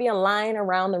opened. There would be a line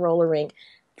around the roller rink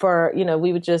for,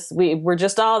 we were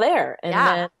just all there.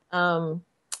 And then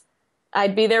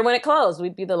I'd be there when it closed.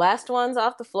 We'd be the last ones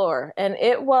off the floor. And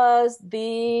it was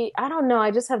I don't know,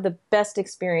 I just have the best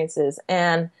experiences.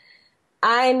 And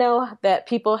I know that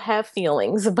people have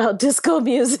feelings about disco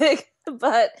music,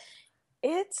 but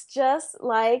it's just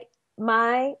like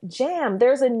my jam.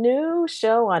 There's a new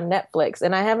show on Netflix,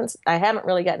 and I haven't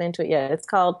really gotten into it yet. It's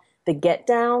called The Get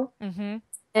Down. Mm-hmm.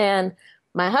 And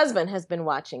my husband has been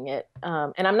watching it.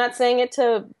 And I'm not saying it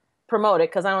to promote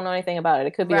it because I don't know anything about it.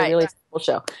 It could be a really cool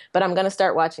show, but I'm going to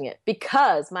start watching it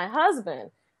because my husband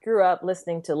grew up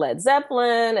listening to Led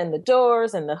Zeppelin and The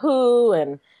Doors and The Who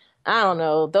and I don't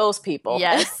know, those people.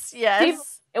 Yes,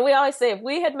 yes. And we always say if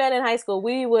we had met in high school,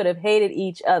 we would have hated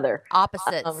each other.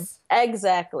 Opposites.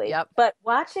 Exactly. Yep. But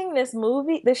watching this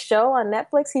show on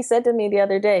Netflix, he said to me the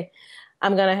other day,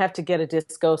 I'm going to have to get a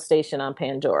disco station on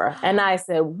Pandora. And I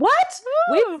said, what?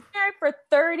 We've been married for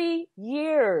 30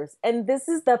 years. And this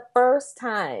is the first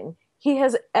time he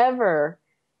has ever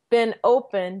been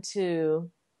open to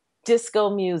disco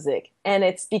music. And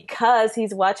it's because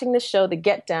he's watching the show The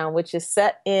Get Down, which is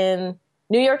set in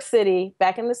New York City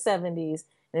back in the 70s.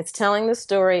 And it's telling the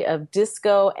story of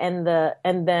disco and then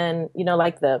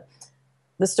the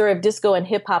story of disco and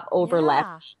hip hop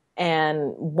overlap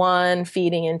and one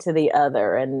feeding into the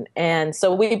other. And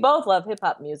so we both love hip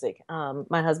hop music,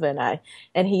 my husband and I,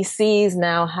 and he sees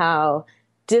now how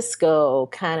disco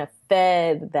kind of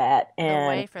fed that and the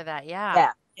way for that.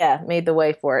 Yeah, made the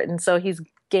way for it. And so he's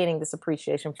gaining this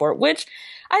appreciation for it, which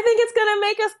I think it's going to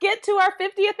make us get to our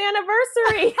 50th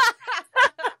anniversary.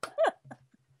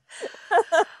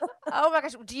 Oh my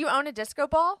gosh. Do you own a disco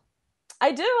ball?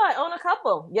 I do. I own a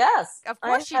couple. Yes. Of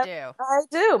course you do. I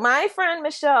do. My friend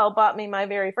Michelle bought me my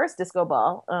very first disco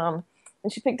ball.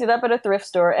 And she picked it up at a thrift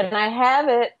store, and I have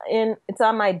it's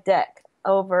on my deck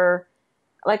over,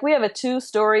 like we have a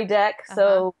 2-story deck.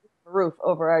 So roof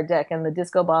over our deck, and the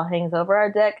disco ball hangs over our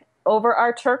deck, over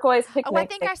our turquoise picnic. Oh, I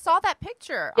think I saw that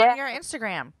picture on your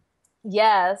Instagram.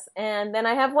 Yes, and then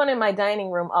I have one in my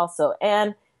dining room also.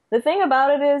 And the thing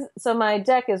about it is, so my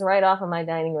deck is right off of my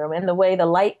dining room, and the way the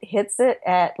light hits it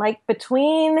at like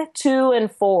between 2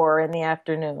 and 4 in the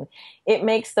afternoon, it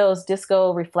makes those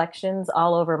disco reflections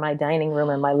all over my dining room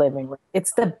and my living room.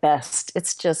 It's the best.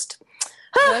 It's just,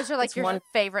 Those are like it's your one.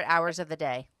 favorite hours of the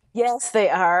day. Yes, they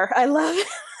are. I love it.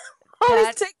 Always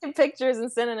That taking pictures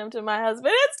and sending them to my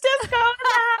husband. It's disco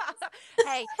in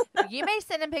hey, you may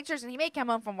send him pictures and he may come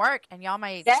home from work and y'all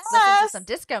may the house. listen to some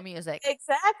Yes, disco music.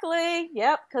 exactly.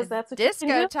 Yep, because It's that's what you can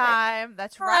disco do. time.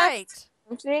 That's Yes.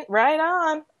 right. Right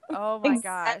on. Oh my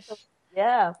Exactly. gosh.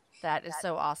 Yeah. That is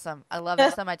so awesome. I love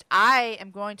that so much. I am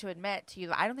going to admit to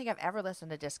you, I don't think I've ever listened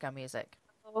to disco music.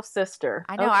 Little sister.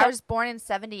 I know I Okay. was born in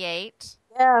 78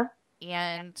 Yeah.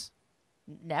 and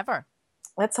never.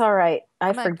 That's all right. I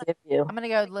I'm gonna forgive you. I'm gonna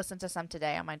go listen to some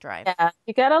today on my drive. Yeah.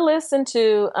 You got to listen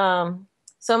to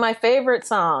so my favorite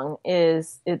song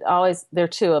is it always there are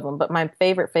two of them, but my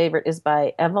favorite is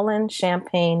by Evelyn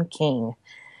Champagne King.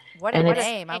 What a And it's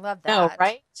name. I love no, that.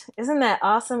 right? Isn't that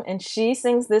awesome? And she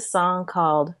sings this song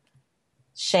called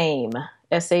Shame,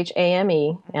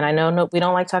 Shame. And I know we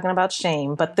don't like talking about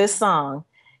shame, but this song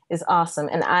is awesome.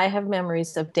 And I have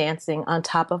memories of dancing on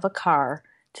top of a car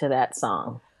to that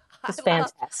song. I It's love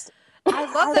fantastic. I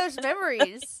love those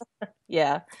memories.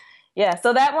 Yeah. Yeah.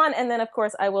 So that one. And then, of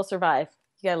course, I Will Survive.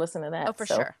 You got to listen to that. Oh, for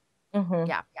sure. Mhm.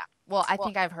 Yeah. Well, I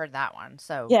think I've heard that one.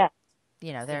 So, Yeah.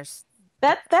 there's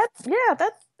That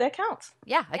counts.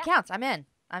 yeah, it counts. I'm in.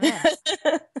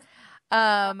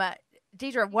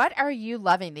 Deidre, what are you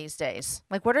loving these days?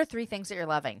 Like, what are 3 things that you're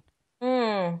loving?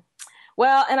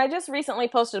 Well, and I just recently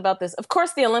posted about this. Of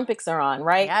course, the Olympics are on,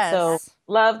 right? Yes. So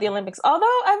love the Olympics.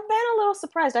 Although I've been a little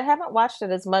surprised. I haven't watched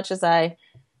it as much as I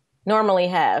normally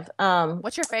have.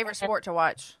 What's your favorite sport to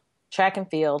watch? Track and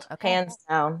field, Okay. hands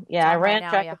down. Yeah, It's I on ran right now,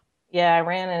 track. yeah. Yeah, I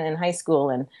ran it in high school,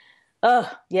 and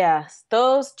yes,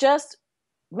 those just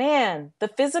man, the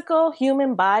physical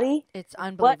human body. It's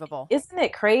unbelievable. Isn't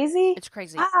it crazy? It's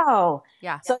crazy. Wow.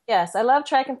 Yeah. So yes, I love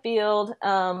track and field.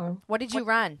 What did you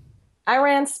run? I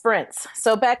ran sprints.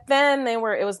 So back then it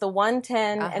was the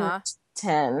 110 and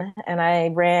 10, and I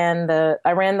ran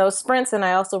those sprints, and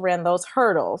I also ran those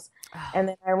hurdles. And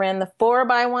then I ran the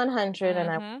 4x100 and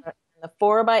I ran the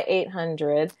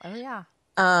 4x800. Oh yeah.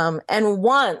 And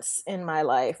once in my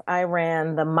life I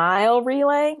ran the mile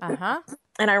relay.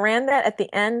 And I ran that at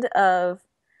the end of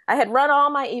I had run all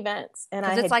my events, and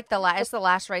it's like it's the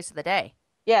last race of the day.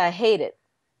 Yeah, I hate it.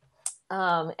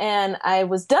 And I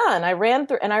was done. I ran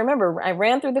through, and I remember I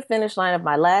ran through the finish line of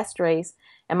my last race,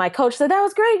 and my coach said, "That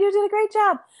was great. You did a great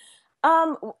job.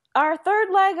 Our third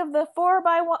leg of the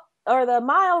 4x1 or the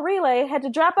mile relay had to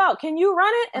drop out. Can you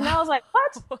run it?" And I was like,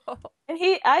 "What?" And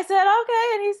I said,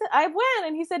 "Okay." And he said, "I win."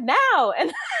 And he said, "Now."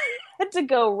 And I had to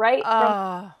go right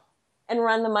from and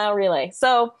run the mile relay.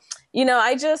 So,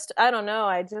 I don't know.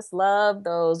 I just love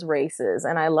those races,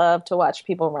 and I love to watch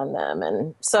people run them.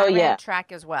 And so, I ran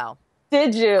track as well.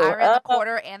 Did you? I ran the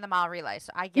quarter and the mile relay,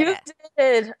 so I get it. You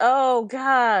did. Oh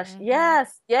gosh,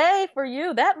 yes! Yay for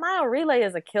you! That mile relay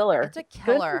is a killer. It's a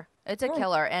killer. It's a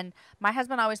killer. And my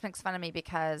husband always makes fun of me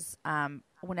because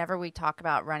whenever we talk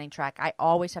about running track, I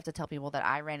always have to tell people that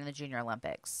I ran in the Junior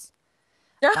Olympics.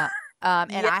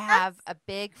 And I have a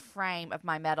big frame of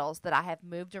my medals that I have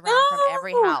moved around from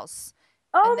every house.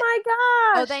 Oh my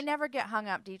gosh. Oh, they never get hung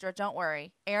up, Deidre. Don't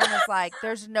worry. Aaron is like,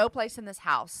 there's no place in this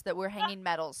house that we're hanging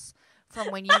medals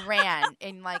from when you ran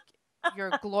in like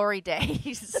your glory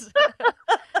days.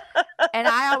 And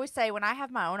I always say when I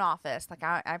have my own office, like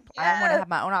I want to have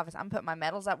my own office, I'm putting my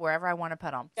medals up wherever I want to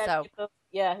put them. So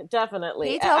yeah, definitely.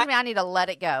 He tells me I need to let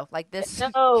it go. Like this.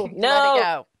 No, let it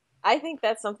go. I think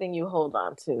that's something you hold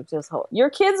on to. Just hold. Your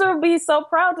kids will be so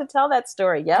proud to tell that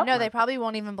story. Yep. No, they probably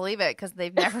won't even believe it because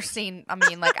they've never seen. I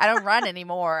mean, like I don't run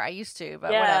anymore. I used to,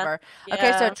 but whatever. Yeah.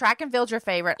 Okay, so track and field's your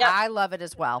favorite. Yep. I love it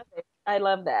as well. I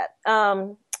love that.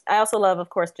 I also love, of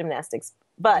course, gymnastics.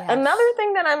 But another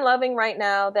thing that I'm loving right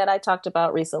now that I talked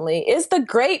about recently is the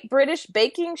Great British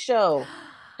Baking Show.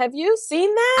 Have you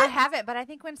seen that? I haven't, but I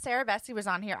think when Sarah Bessie was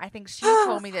on here, I think she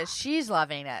told me that she's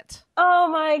loving it. Oh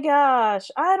my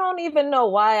gosh. I don't even know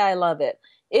why I love it.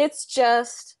 It's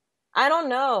just, I don't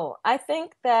know. I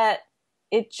think that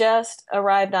it just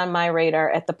arrived on my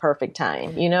radar at the perfect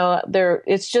time.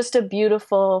 It's just a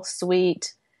beautiful,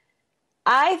 sweet,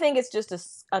 I think it's just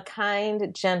a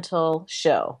kind, gentle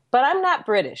show. But I'm not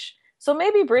British. So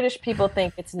maybe British people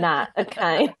think it's not a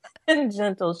kind and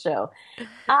gentle show.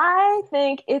 I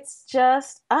think it's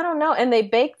just, I don't know. And they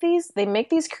make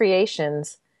these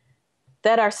creations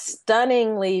that are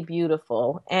stunningly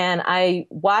beautiful. And I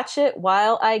watch it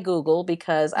while I Google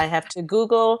because I have to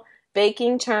Google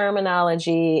baking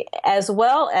terminology as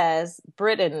well as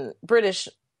British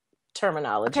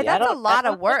terminology. Okay, that's a lot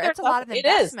of work. It's a lot of It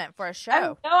is. investment for a I show.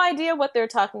 have no idea what they're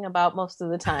talking about most of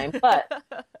the time, but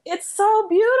it's so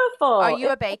beautiful. Are you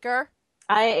a baker?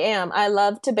 I am. I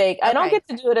love to bake. I don't Okay. get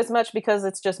to do it as much because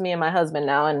it's just me and my husband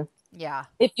now. And Yeah.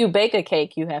 if you bake a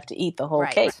cake, you have to eat the whole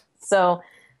Right. cake. So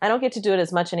I don't get to do it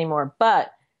as much anymore.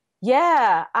 But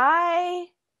yeah,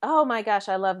 oh my gosh,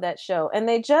 I love that show. And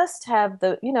they just have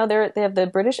they have the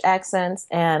British accents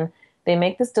and they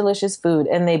make this delicious food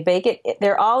and they bake it.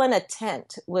 They're all in a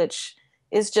tent, which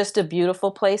is just a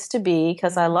beautiful place to be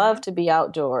because I love to be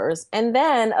outdoors. And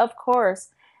then, of course,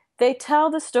 they tell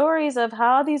the stories of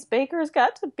how these bakers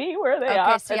got to be where they are.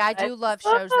 Okay, see, I do love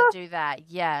shows that do that.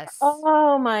 Yes.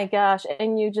 Oh my gosh.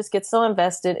 And you just get so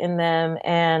invested in them.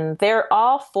 And they're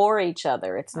all for each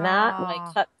other. It's not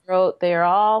like cutthroat. They're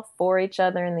all for each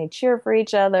other and they cheer for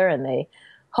each other and they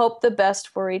hope the best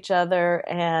for each other.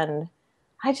 And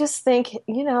I just think,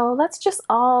 let's just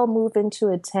all move into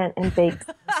a tent and bake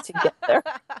things together.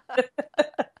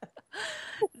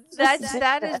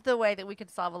 That is the way that we can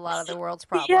solve a lot of the world's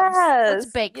problems. Yes. Let's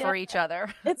bake for each other.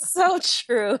 It's so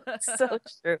true. So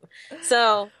true.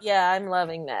 So yeah, I'm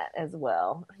loving that as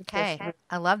well. Okay.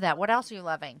 I love that. What else are you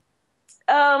loving?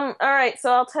 All right.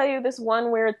 So I'll tell you this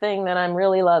one weird thing that I'm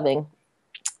really loving.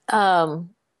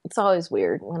 It's always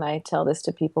weird when I tell this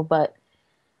to people, but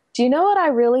do you know what I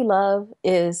really love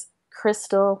is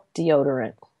crystal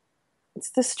deodorant.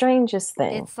 It's the strangest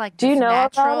thing. It's like, do you know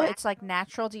natural, about it? It's like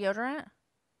natural deodorant?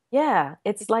 Yeah,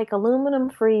 it's like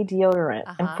aluminum-free deodorant.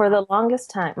 And for the longest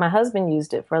time, my husband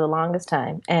used it for the longest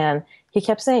time. And he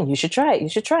kept saying, you should try it, you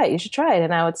should try it, you should try it.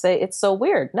 And I would say, it's so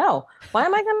weird. No, why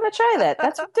am I going to try that?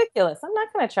 That's ridiculous. I'm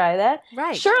not going to try that.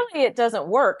 Right. Surely it doesn't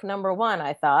work, number one,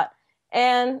 I thought.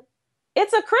 And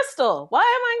it's a crystal. Why am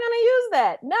I going to use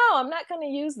that? No, I'm not going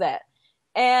to use that.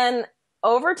 And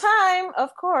over time,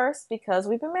 of course, because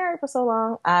we've been married for so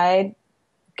long, I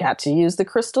got to use the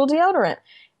crystal deodorant.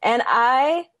 And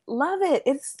I love it.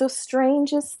 It's the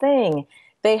strangest thing.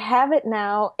 They have it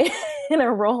now in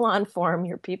a roll-on form.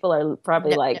 Your people are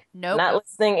probably not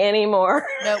listening anymore.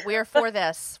 No, we are for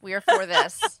this. We are for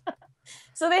this.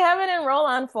 So they have it in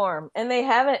roll-on form, and they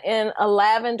have it in a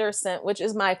lavender scent, which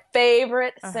is my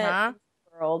favorite scent in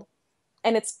the world.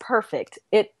 And it's perfect.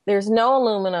 There's no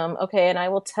aluminum, okay, and I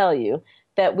will tell you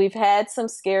that we've had some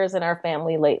scares in our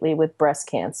family lately with breast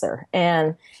cancer.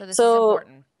 And so this is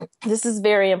important. This is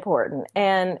very important.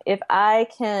 And if I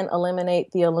can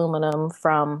eliminate the aluminum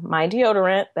from my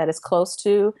deodorant that is close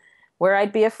to where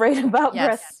I'd be afraid about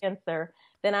breast cancer,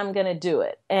 then I'm going to do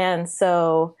it. And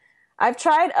so I've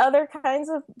tried other kinds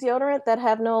of deodorant that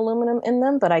have no aluminum in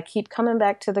them, but I keep coming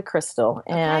back to the crystal.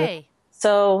 And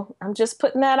so I'm just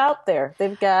putting that out there.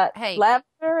 They've got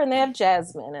lavender and they have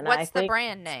jasmine. And what's the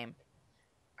brand name?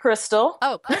 Crystal.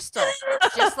 Oh, Crystal.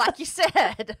 Just like you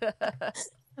said.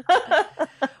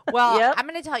 Well, I'm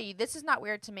going to tell you, this is not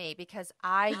weird to me because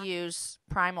I use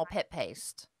Primal Pit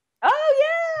Paste.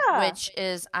 Oh, yeah. Which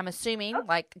is, I'm assuming,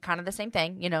 like kind of the same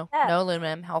thing, no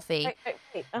aluminum, healthy.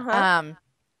 Right.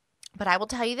 But I will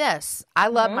tell you this. I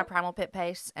love my Primal Pit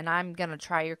Paste, and I'm going to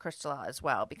try your Crystal out as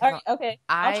well. Because I'll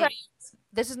try it.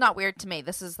 This is not weird to me.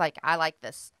 This is like, I like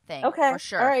this thing for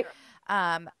sure. All right.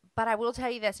 But I will tell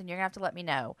you this, and you're going to have to let me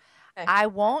know. Okay. I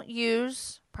won't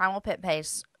use Primal Pit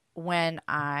Paste when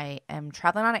I am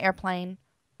traveling on an airplane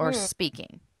or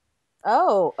speaking.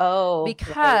 Oh.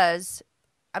 Because,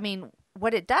 I mean,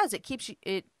 what it does, it keeps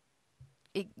you,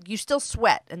 you still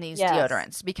sweat in these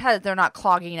deodorants because they're not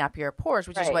clogging up your pores,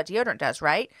 which is what deodorant does,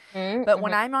 right? But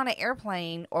when I'm on an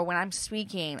airplane or when I'm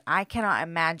speaking, I cannot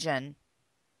imagine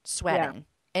sweating.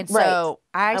 Yeah. And so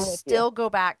I still go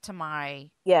back to my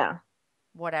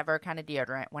whatever kind of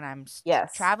deodorant when I'm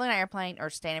traveling on an airplane or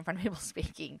standing in front of people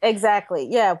speaking. Exactly.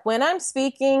 Yeah. When I'm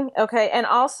speaking, and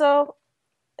also,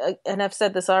 and I've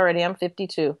said this already, I'm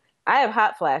 52. I have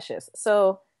hot flashes.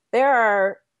 So there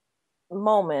are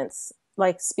moments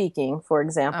like speaking, for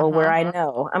example, where I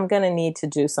know I'm going to need to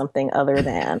do something other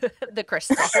than the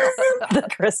crystal. The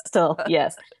crystal,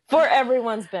 yes, for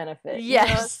everyone's benefit.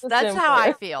 Yes, that's how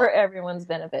I feel. For everyone's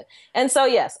benefit. And so,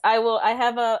 yes, I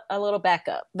have a little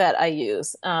backup that I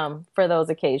use for those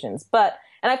occasions. And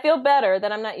I feel better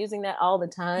that I'm not using that all the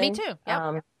time. Me too.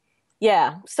 Yep.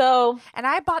 Yeah. So, and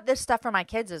I bought this stuff for my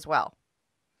kids as well.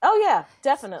 Oh yeah,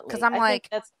 definitely. Because I think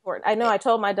that's important. I know. I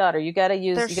told my daughter, you got to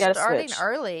use. You got to starting switch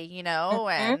early,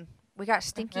 and we got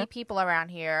stinky people around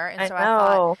here, and so I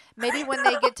thought maybe when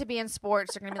they get to be in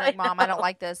sports, they're gonna be like, "Mom, I don't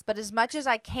like this." But as much as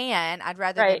I can, I'd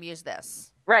rather them use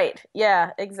this. Right.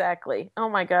 Yeah, exactly. Oh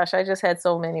my gosh, I just had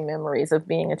so many memories of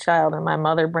being a child and my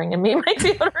mother bringing me my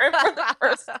deodorant for the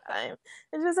first time.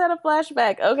 I just had a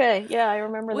flashback. Okay, yeah, I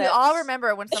remember We that. all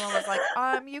remember when someone was like,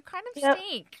 you kind of Yep.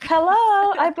 stink.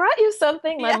 Hello, I brought you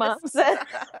something, my Yes. mom said.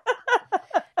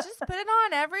 Just put it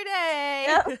on every day.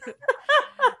 Yep.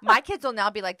 My kids will now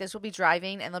be like this. We'll be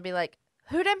driving and they'll be like,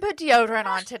 who didn't put deodorant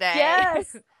on today?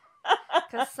 Yes.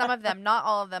 Because some of them, not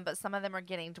all of them, but some of them are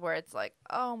getting to where it's like,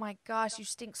 oh my gosh, you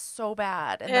stink so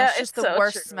bad. And Yeah, that's just it's the so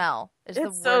worst true. smell. It's the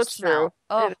It's so worst true. smell.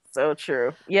 Oh. It is so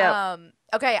true. Yep.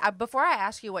 Okay. Before I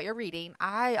ask you what you're reading,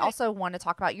 I also want to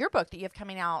talk about your book that you have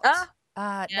coming out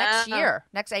next Yeah. year,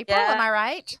 next April. Yeah. Am I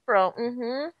right?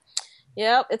 April.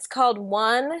 Yep. It's called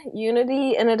One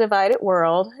Unity in a Divided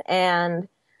World. And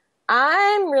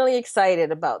I'm really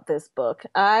excited about this book.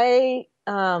 I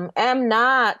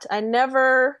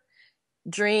never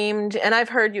dreamed, and I've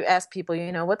heard you ask people,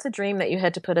 what's a dream that you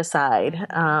had to put aside?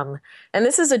 And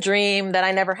this is a dream that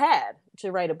I never had,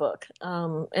 to write a book.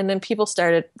 And then people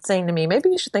started saying to me, maybe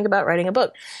you should think about writing a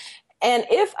book. And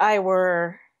if I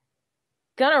were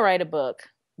going to write a book,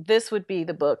 this would be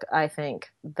the book, I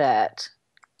think, that,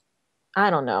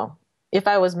 I don't know, if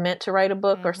I was meant to write a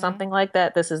book or something like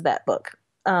that, this is that book.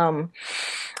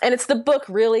 And it's the book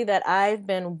really that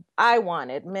I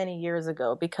wanted many years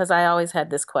ago, because I always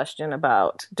had this question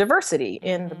about diversity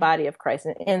in the body of Christ,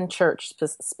 in church,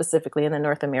 specifically in the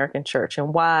North American church,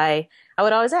 and why I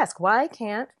would always ask, why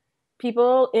can't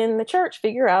people in the church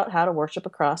figure out how to worship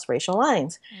across racial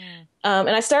lines? And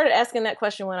I started asking that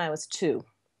question when I was 2.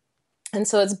 And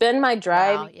so it's been my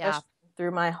driving question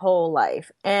through my whole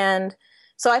life. And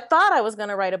so I thought I was going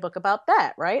to write a book about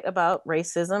that, right? About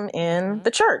racism in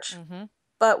the church.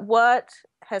 But what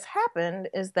has happened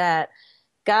is that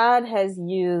God has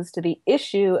used the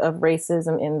issue of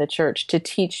racism in the church to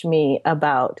teach me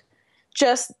about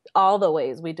just all the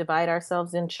ways we divide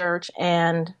ourselves in church,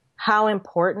 and how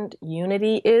important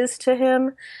unity is to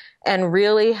him, and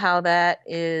really how that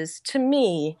is, to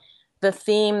me, the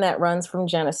theme that runs from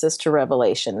Genesis to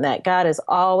Revelation, that God is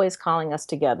always calling us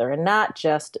together, and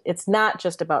it's not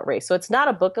just about race. So it's not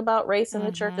a book about race in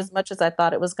the church as much as I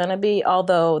thought it was going to be,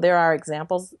 although there are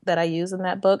examples that I use in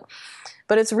that book.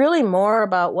 But it's really more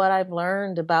about what I've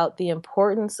learned about the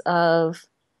importance of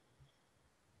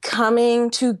coming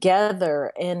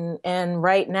together. And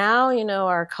right now,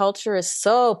 our culture is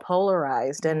so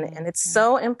polarized, and it's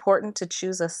so important to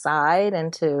choose a side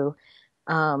and to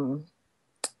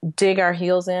dig our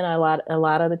heels in a lot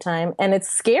of the time. And it's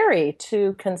scary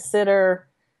to consider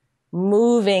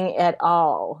moving at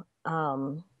all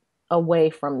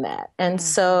away from that. And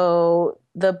so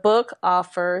the book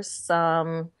offers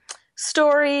some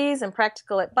stories and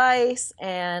practical advice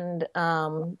and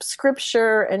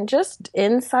scripture and just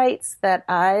insights that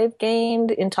I've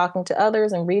gained in talking to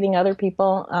others and reading other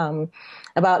people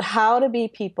about how to be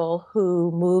people who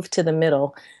move to the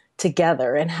middle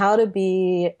together, and how to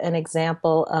be an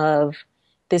example of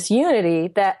this unity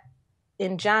that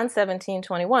in John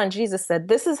 17:21, Jesus said,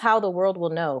 this is how the world will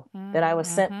know that I was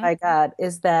sent by God,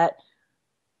 is that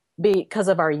because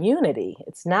of our unity.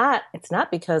 It's not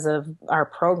because of our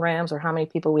programs or how many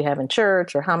people we have in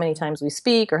church or how many times we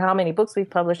speak or how many books we've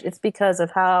published. It's because of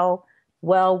how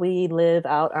well we live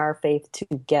out our faith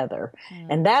together.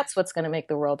 And that's what's going to make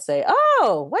the world say,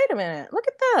 oh, wait a minute, look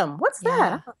at them. What's that?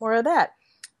 I want more of that.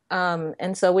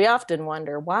 And so we often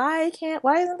wonder, why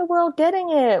isn't the world getting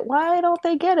it? Why don't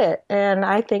they get it? And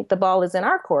I think the ball is in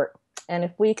our court. And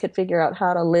if we could figure out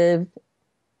how to live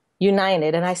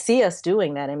united, and I see us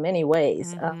doing that in many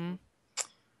ways,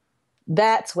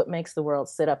 that's what makes the world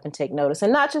sit up and take notice.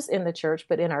 And not just in the church,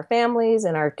 but in our families,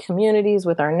 in our communities,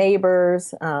 with our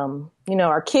neighbors,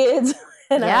 our kids.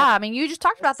 I mean, you just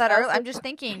talked about that earlier. I'm just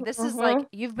thinking, this is like,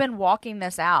 you've been walking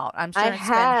this out. I'm sure it's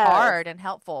been hard and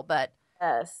helpful, but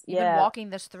you've been walking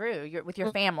this through with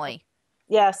your family.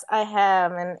 Yes, I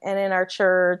have. And in our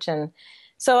church. And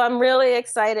so I'm really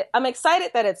excited. I'm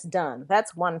excited that it's done.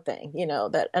 That's one thing,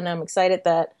 and I'm excited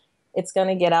that it's going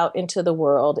to get out into the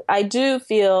world. I do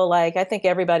feel like, I think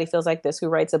everybody feels like this who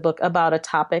writes a book about a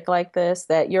topic like this,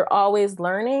 that you're always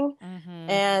learning.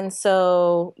 And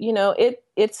so,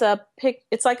 it's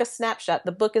like a snapshot.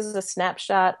 The book is a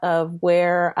snapshot of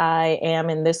where I am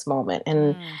in this moment.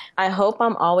 And I hope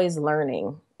I'm always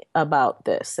learning about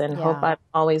this, and hope I'm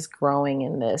always growing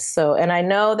in this. So, and I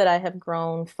know that I have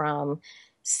grown from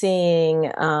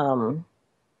seeing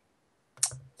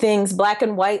things black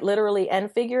and white, literally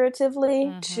and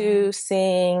figuratively, to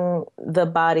seeing the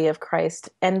body of Christ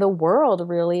and the world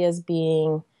really as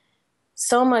being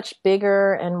so much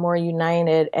bigger and more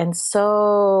united and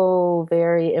so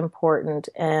very important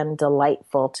and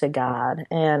delightful to God,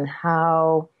 and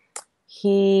how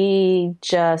he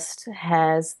just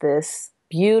has this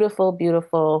beautiful,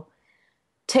 beautiful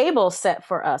table set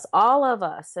for us, all of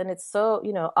us. And it's so,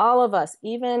 all of us,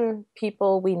 even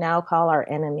people we now call our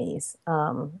enemies.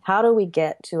 How do we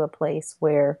get to a place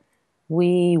where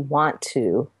we want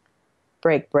to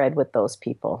break bread with those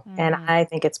people? And I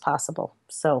think it's possible.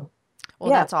 So, well,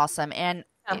 yeah. That's awesome. And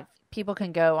if people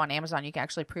can go on Amazon. You can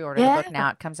actually pre-order the book now.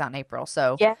 It comes out in April.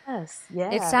 So yes.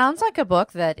 It sounds like a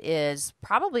book that is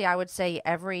probably, I would say,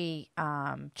 every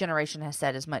generation has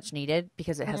said is much needed,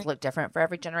 because it has looked different for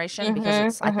every generation,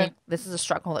 because I think this is a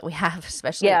struggle that we have,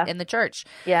 especially in the church.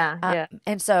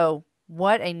 And so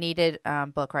what a needed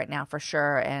book right now, for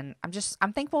sure. And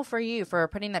I'm thankful for you for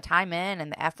putting the time in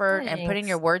and the effort and putting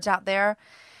your words out there.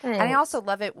 Thanks. And I also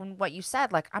love it when what you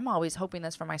said, like, I'm always hoping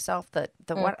this for myself, that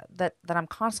I'm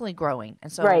constantly growing.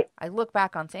 And so I look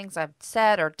back on things I've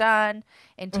said or done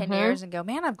in 10 years and go,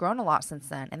 man, I've grown a lot since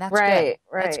then. And that's good.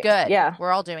 That's good. Yeah.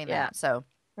 We're all doing that. So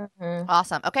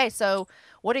awesome. Okay. So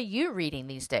what are you reading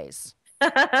these days?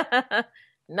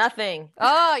 Nothing.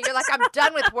 Oh, you're like, I'm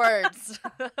done with words.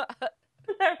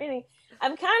 Not reading.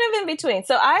 I'm kind of in between.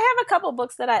 So I have a couple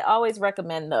books that I always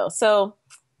recommend, though. So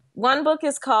one book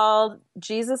is called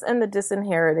Jesus and the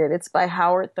Disinherited. It's by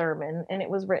Howard Thurman, and it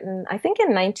was written, I think, in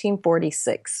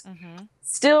 1946.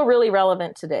 Still really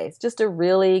relevant today. It's just a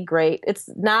really great, it's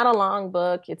not a long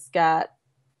book. It's got,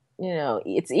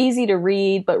 it's easy to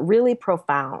read, but really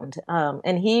profound.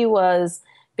 And he was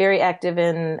very active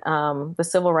in the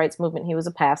civil rights movement. He was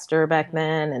a pastor back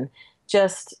then, and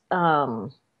just,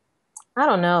 I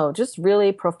don't know, just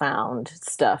really profound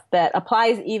stuff that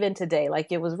applies even today. Like,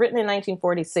 it was written in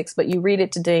 1946, but you read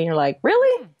it today and you're like,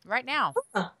 really? Right now.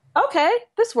 Okay,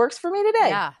 this works for me today.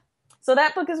 Yeah. So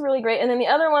that book is really great. And then the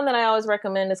other one that I always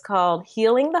recommend is called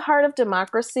Healing the Heart of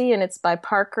Democracy, and it's by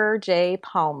Parker J.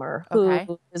 Palmer,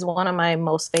 who is one of my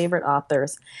most favorite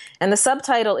authors. And the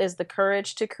subtitle is The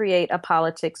Courage to Create a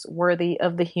Politics Worthy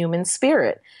of the Human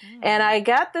Spirit. And I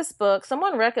got this book,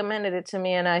 someone recommended it to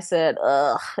me, and I said,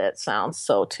 ugh, it sounds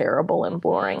so terrible and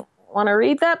boring. I want to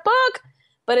read that book.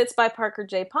 But it's by Parker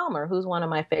J. Palmer, who's one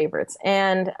of my favorites.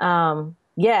 And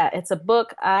it's a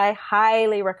book I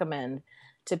highly recommend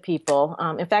to people.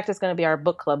 In fact, it's going to be our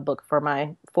book club book for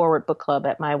my Forward Book Club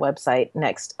at my website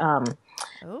next.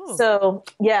 So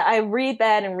I read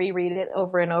that and reread it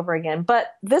over and over again.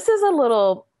 But this is a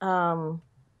little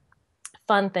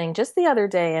fun thing. Just the other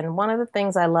day, and one of the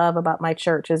things I love about my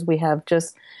church is we have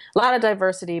just a lot of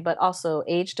diversity, but also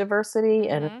age diversity.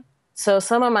 And so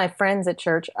some of my friends at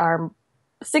church are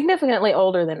significantly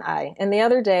older than I. And the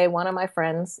other day, one of my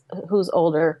friends who's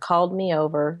older called me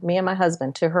over, me and my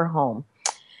husband, to her home.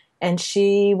 And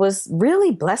she was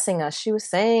really blessing us. She was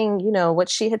saying, what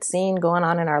she had seen going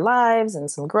on in our lives and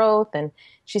some growth. And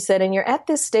she said, and you're at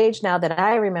this stage now that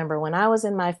I remember when I was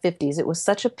in my 50s. It was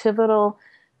such a pivotal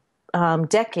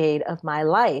decade of my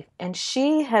life. And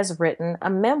she has written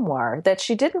a memoir that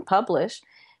she didn't publish,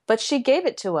 but she gave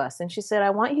it to us. And she said,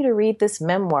 I want you to read this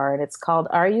memoir. And it's called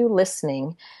Are You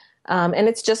Listening? And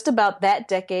it's just about that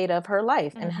decade of her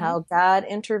life and how God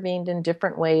intervened in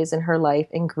different ways in her life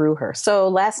and grew her. So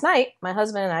last night, my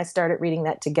husband and I started reading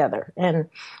that together and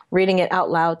reading it out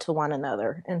loud to one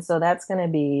another. And so that's going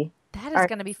to be... That is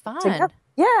going to be fun. Together.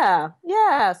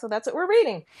 Yeah. So that's what we're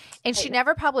reading. And she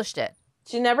never published it.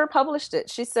 She never published it.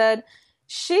 She said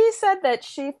that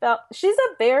she felt... She's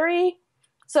a very...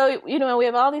 So, we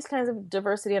have all these kinds of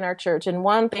diversity in our church. And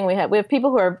one thing we have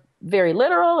people who are very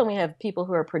literal, and we have people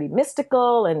who are pretty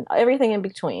mystical, and everything in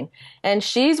between. And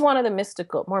she's one of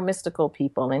the more mystical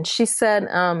people. And she said,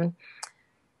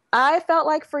 I felt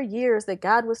like for years that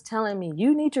God was telling me,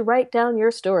 you need to write down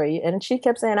your story. And she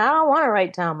kept saying, I don't want to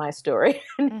write down my story.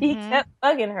 And he kept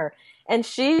bugging her. And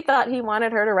she thought he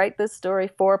wanted her to write this story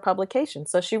for publication.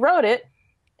 So she wrote it,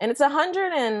 and it's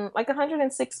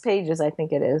 106 pages, I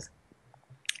think it is.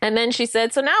 And then she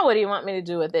said, so now what do you want me to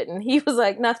do with it? And he was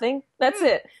like, nothing. That's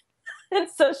it. And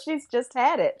so she's just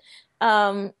had it.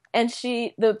 And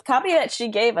the copy that she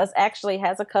gave us actually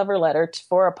has a cover letter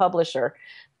for a publisher.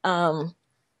 And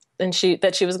she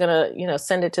was going to,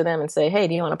 send it to them and say, hey,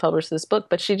 do you want to publish this book?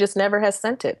 But she just never has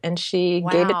sent it. And she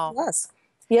gave it to us.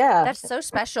 Yeah. That's so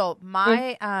special.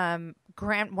 My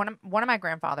one of my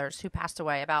grandfathers, who passed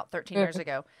away about 13 years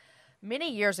ago,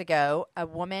 many years ago, a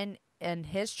woman in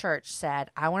his church said,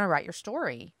 I want to write your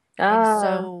story. And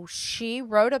so she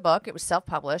wrote a book. It was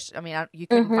self-published. I mean, you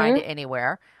couldn't find it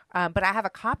anywhere. but I have a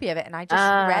copy of it, and I just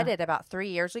read it about 3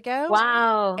 years ago.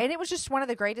 Wow. And it was just one of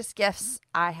the greatest gifts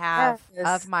I have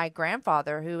Yes. of my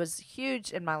grandfather, who was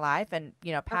huge in my life and,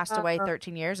 passed away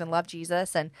 13 years and loved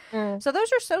Jesus. And so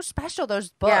those are so special, those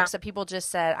books that people just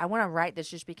said, I want to write this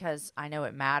just because I know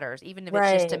it matters, even if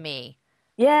it's just to me.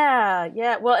 Yeah,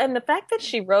 yeah. Well, and the fact that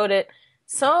she wrote it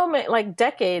so many, like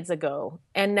decades ago,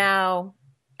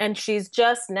 and she's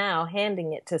just now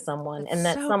handing it to someone, and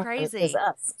that so someone crazy. is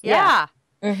us. Yeah.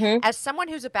 Mm-hmm. As someone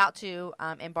who's about to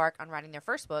embark on writing their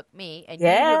first book, me, and you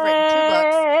who've written 2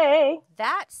 books,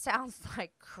 that sounds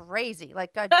like crazy.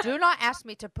 Like, God, do not ask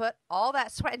me to put all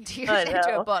that sweat and tears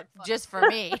into a book just for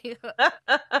me.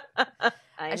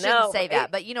 I shouldn't say that,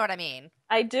 but you know what I mean.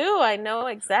 I do. I know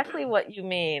exactly what you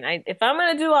mean. If I'm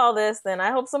going to do all this, then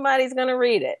I hope somebody's going to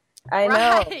read it. I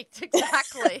know. Right,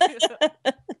 exactly.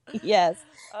 Yes.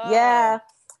 Yeah.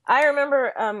 I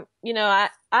remember,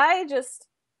 I just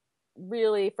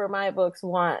really, for my books,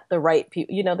 want the right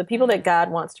people, the people that God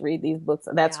wants to read these books.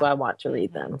 That's why I want to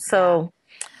read them. So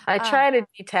I try to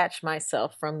detach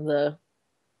myself from the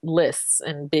lists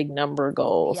and big number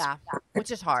goals. Yeah,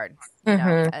 which is hard,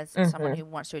 as someone who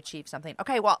wants to achieve something.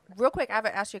 Okay, well, real quick, I have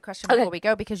to ask you a question before we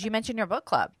go, because you mentioned your book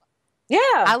club. Yeah.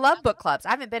 I love book clubs. I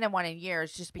haven't been in one in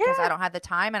years just because I don't have the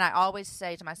time. And I always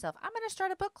say to myself, I'm going to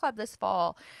start a book club this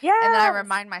fall. Yeah. And then I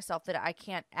remind myself that I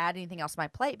can't add anything else to my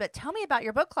plate. But tell me about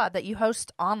your book club that you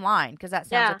host online, because that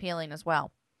sounds appealing as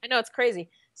well. I know, it's crazy.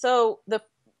 So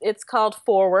it's called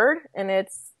Forward, and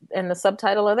the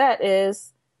subtitle of that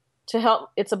is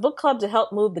it's a book club to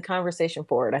help move the conversation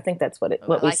forward. I think that's what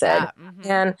we said. Mm-hmm.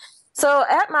 And so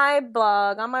at my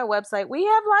blog, on my website, we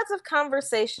have lots of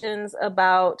conversations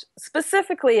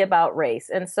specifically about race.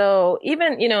 And so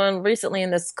even, and recently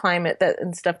in this climate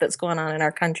and stuff that's going on in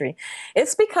our country,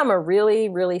 it's become a really,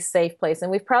 really safe place.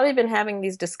 And we've probably been having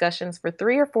these discussions for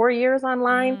 3 or 4 years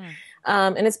online.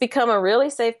 And it's become a really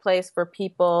safe place for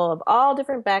people of all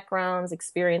different backgrounds,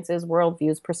 experiences,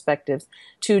 worldviews, perspectives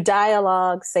to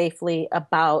dialogue safely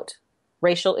about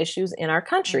racial issues in our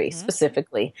country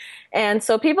specifically. And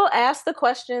so people ask the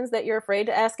questions that you're afraid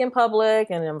to ask in public,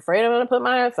 and I'm afraid I'm going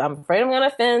to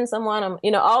offend someone.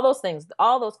 All those things,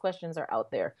 all those questions are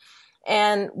out there.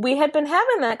 And we had been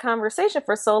having that conversation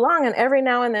for so long, and every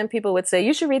now and then people would say,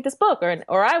 you should read this book,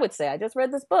 or I would say, I just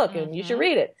read this book and you should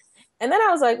read it. And then I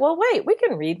was like, well, wait, we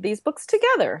can read these books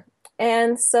together.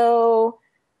 And so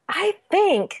I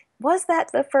think, was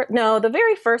that the first? No, the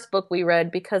very first book we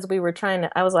read, because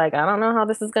I was like, I don't know how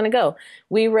this is going to go.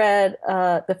 We read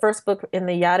the first book in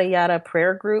the Yada Yada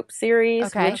Prayer Group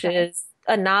series, which is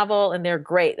a novel, and they're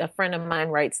great. A friend of mine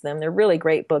writes them. They're really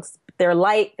great books. They're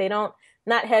light.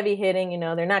 Not heavy hitting,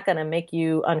 they're not going to make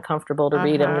you uncomfortable to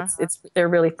read them. They're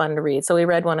really fun to read. So we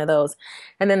read one of those.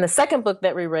 And then the second book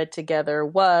that we read together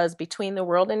was Between the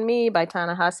World and Me by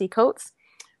Ta-Nehisi Coates,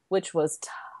 which was,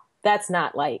 that's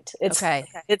not light. It's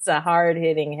a hard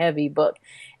hitting, heavy book.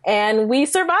 And we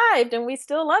survived, and we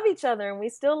still love each other, and we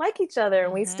still like each other,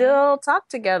 and we still talk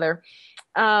together.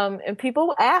 And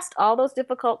people asked all those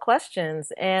difficult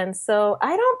questions. And so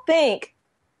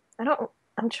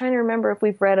I'm trying to remember if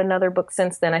we've read another book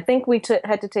since then. I think we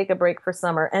had to take a break for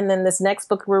summer. And then this next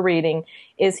book we're reading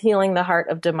is Healing the Heart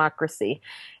of Democracy.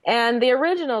 And the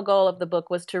original goal of the book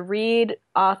was to read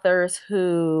authors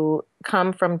who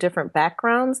come from different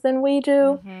backgrounds than we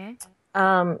do.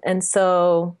 And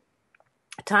so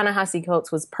Ta-Nehisi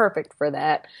Coates was perfect for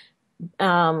that.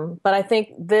 But I think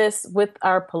with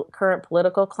our current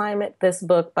political climate, this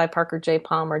book by Parker J.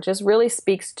 Palmer just really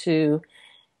speaks to,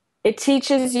 it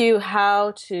teaches you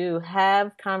how to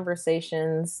have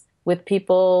conversations with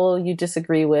people you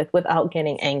disagree with without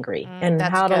getting angry, and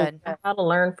how to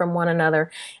learn from one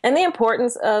another, and the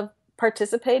importance of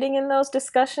participating in those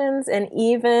discussions, and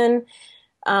even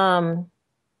the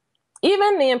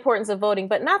importance of voting,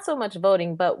 but not so much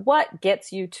voting, but what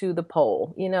gets you to the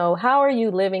poll. How are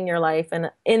you living your life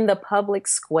in the public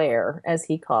square, as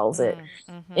he calls it,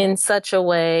 in such a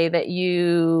way that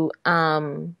you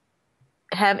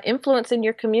have influence in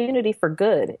your community for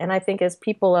good. And I think as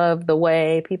people of the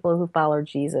way, people who follow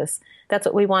Jesus, that's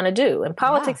what we want to do. And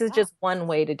politics is just one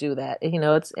way to do that.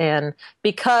 And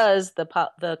because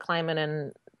the climate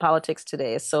and politics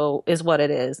today is what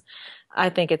it is, I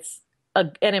think it's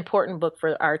an important book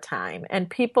for our time. And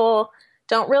people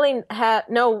don't really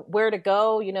know where to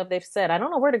go. They've said, I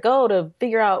don't know where to go to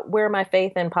figure out where my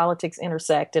faith and politics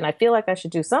intersect. And I feel like I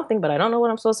should do something, but I don't know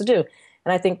what I'm supposed to do.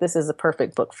 And I think this is a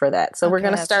perfect book for that. So we're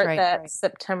going to start that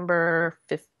September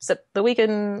 5th, the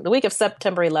week of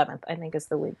September 11th, I think is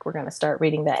the week we're going to start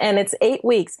reading that. And it's 8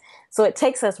 weeks. So it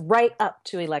takes us right up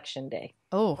to Election Day.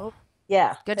 Oh,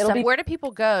 Yeah. Good stuff. Where do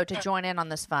people go to join in on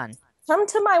this fun? Come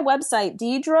to my website,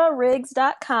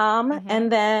 DeidraRiggs.com,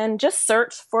 and then just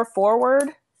search for Forward.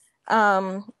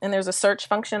 And there's a search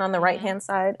function on the right-hand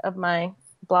side of my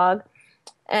blog.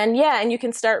 And and you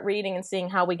can start reading and seeing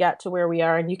how we got to where we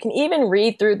are. And you can even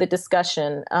read through the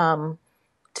discussion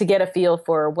to get a feel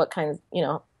for what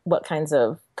kinds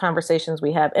of conversations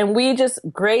we have. And we just,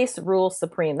 grace rules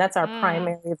supreme. That's our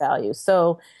primary value.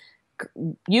 So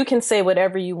you can say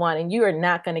whatever you want and you are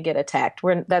not going to get attacked.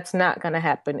 That's not going to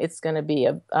happen. It's going to be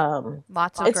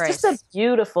lots of grace. It's just a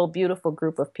beautiful, beautiful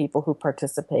group of people who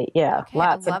participate. Yeah. Okay,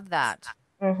 I love that.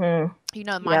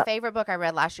 Mm-hmm. My favorite book I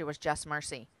read last year was Just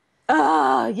Mercy.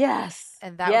 Oh, yes.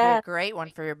 And that would be a great one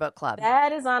for your book club.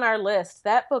 That is on our list.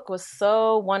 That book was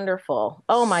so wonderful.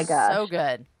 Oh my gosh. So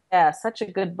good. Yeah, such a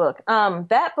good book.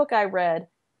 That book I read.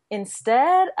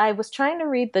 Instead, I was trying to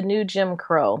read The New Jim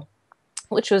Crow,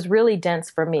 which was really dense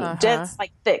for me. Dense,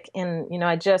 like thick. And,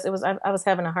 I was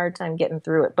having a hard time getting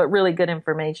through it, but really good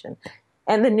information.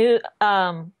 And the new,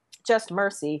 Just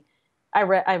Mercy, I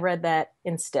read that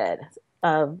instead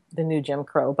of The New Jim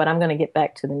Crow, but I'm going to get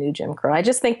back to The New Jim Crow. I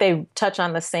just think they touch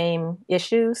on the same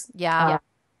issues. Yeah.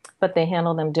 But they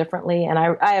handle them differently. And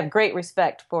I have great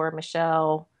respect for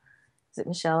Michelle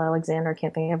Alexander? I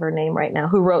can't think of her name right now,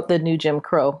 who wrote The New Jim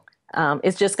Crow.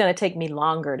 It's just going to take me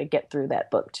longer to get through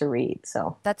that book to read.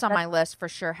 So that's on my list for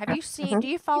sure. Have you seen, do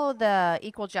you follow the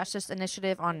Equal Justice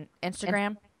Initiative on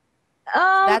Instagram?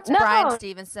 That's no. Brian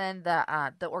Stevenson,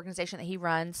 the organization that he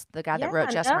runs, the guy that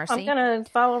wrote Just Mercy. I'm going to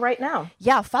follow right now.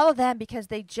 Yeah, follow them because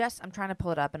I'm trying to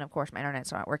pull it up, and of course my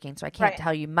internet's not working, so I can't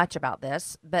tell you much about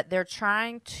this, but they're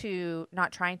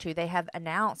they have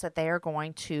announced that they are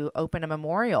going to open a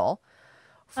memorial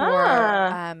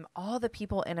for all the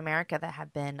people in America that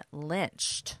have been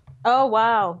lynched. Oh,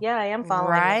 wow. Yeah, I am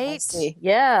following. Right?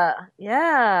 Yeah,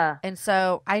 yeah. And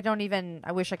so I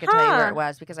wish I could tell you where it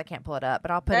was because I can't pull it up,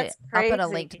 but I'll put a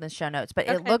link to the show notes. But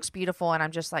it looks beautiful, and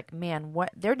I'm just like, man,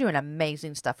 they're doing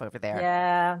amazing stuff over there.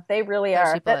 Yeah, they really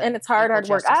are. And it's hard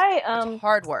work. It's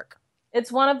hard work. It's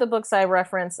one of the books I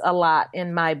reference a lot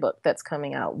in my book that's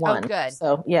coming out. Oh, good.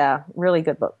 So, yeah, really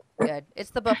good book. Good. It's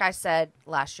the book I said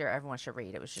last year everyone should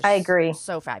read. It was just I agree.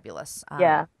 So fabulous.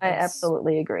 I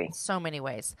absolutely agree. So many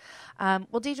ways.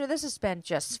 Well, Deidre, this has been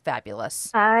just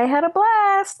fabulous. I had a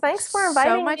blast. Thanks for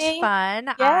inviting me. So much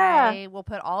fun. Yeah. I will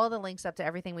put all of the links up to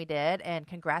everything we did, and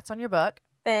congrats on your book.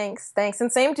 Thanks.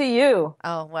 And same to you.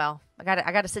 Oh, well, I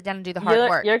got to sit down and do the hard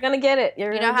work. You're going to get it.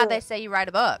 You know how they say you write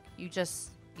a book?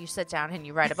 You sit down and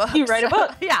you write a book. You write a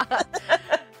book. Yeah.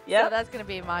 Yeah, so that's going to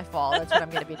be my fall. That's what I'm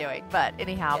going to be doing. But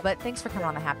anyhow, but thanks for coming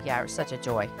on the Happy Hour. Such a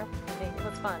joy. It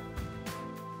was fun.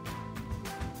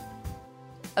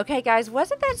 Okay, guys,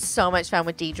 wasn't that so much fun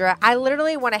with Deidre? I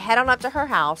literally want to head on up to her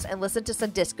house and listen to some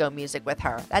disco music with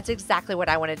her. That's exactly what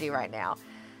I want to do right now.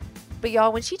 But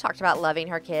y'all, when she talked about loving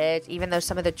her kids, even though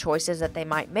some of the choices that they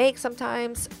might make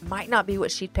sometimes might not be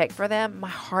what she'd picked for them, my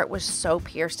heart was so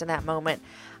pierced in that moment.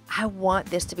 I want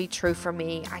this to be true for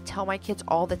me. I tell my kids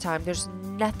all the time, there's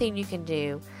nothing you can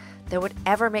do that would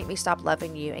ever make me stop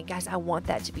loving you. And guys, I want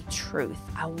that to be truth.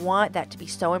 I want that to be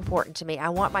so important to me. I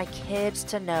want my kids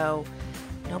to know,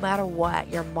 no matter what,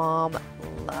 your mom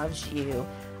loves you.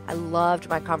 I loved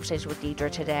my conversation with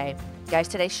Deidre today. Guys,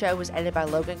 today's show was edited by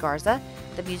Logan Garza.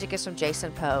 The music is from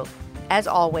Jason Poe. As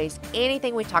always,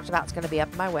 anything we talked about is going to be up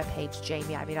on my webpage,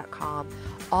 jamieivey.com.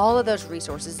 All of those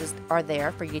resources are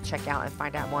there for you to check out and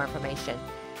find out more information.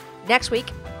 Next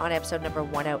week, on episode number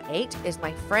 108, is my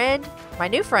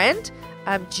new friend,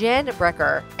 Jen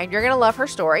Brecker. And you're going to love her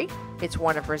story. It's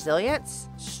one of resilience,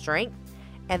 strength,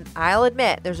 and I'll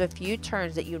admit there's a few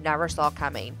turns that you never saw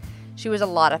coming. She was a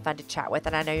lot of fun to chat with,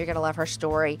 and I know you're going to love her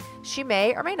story. She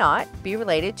may or may not be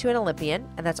related to an Olympian,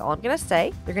 and that's all I'm going to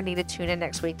say. You're going to need to tune in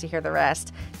next week to hear the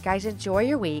rest. Guys, enjoy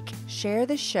your week, share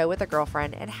this show with a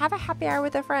girlfriend, and have a happy hour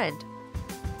with a friend.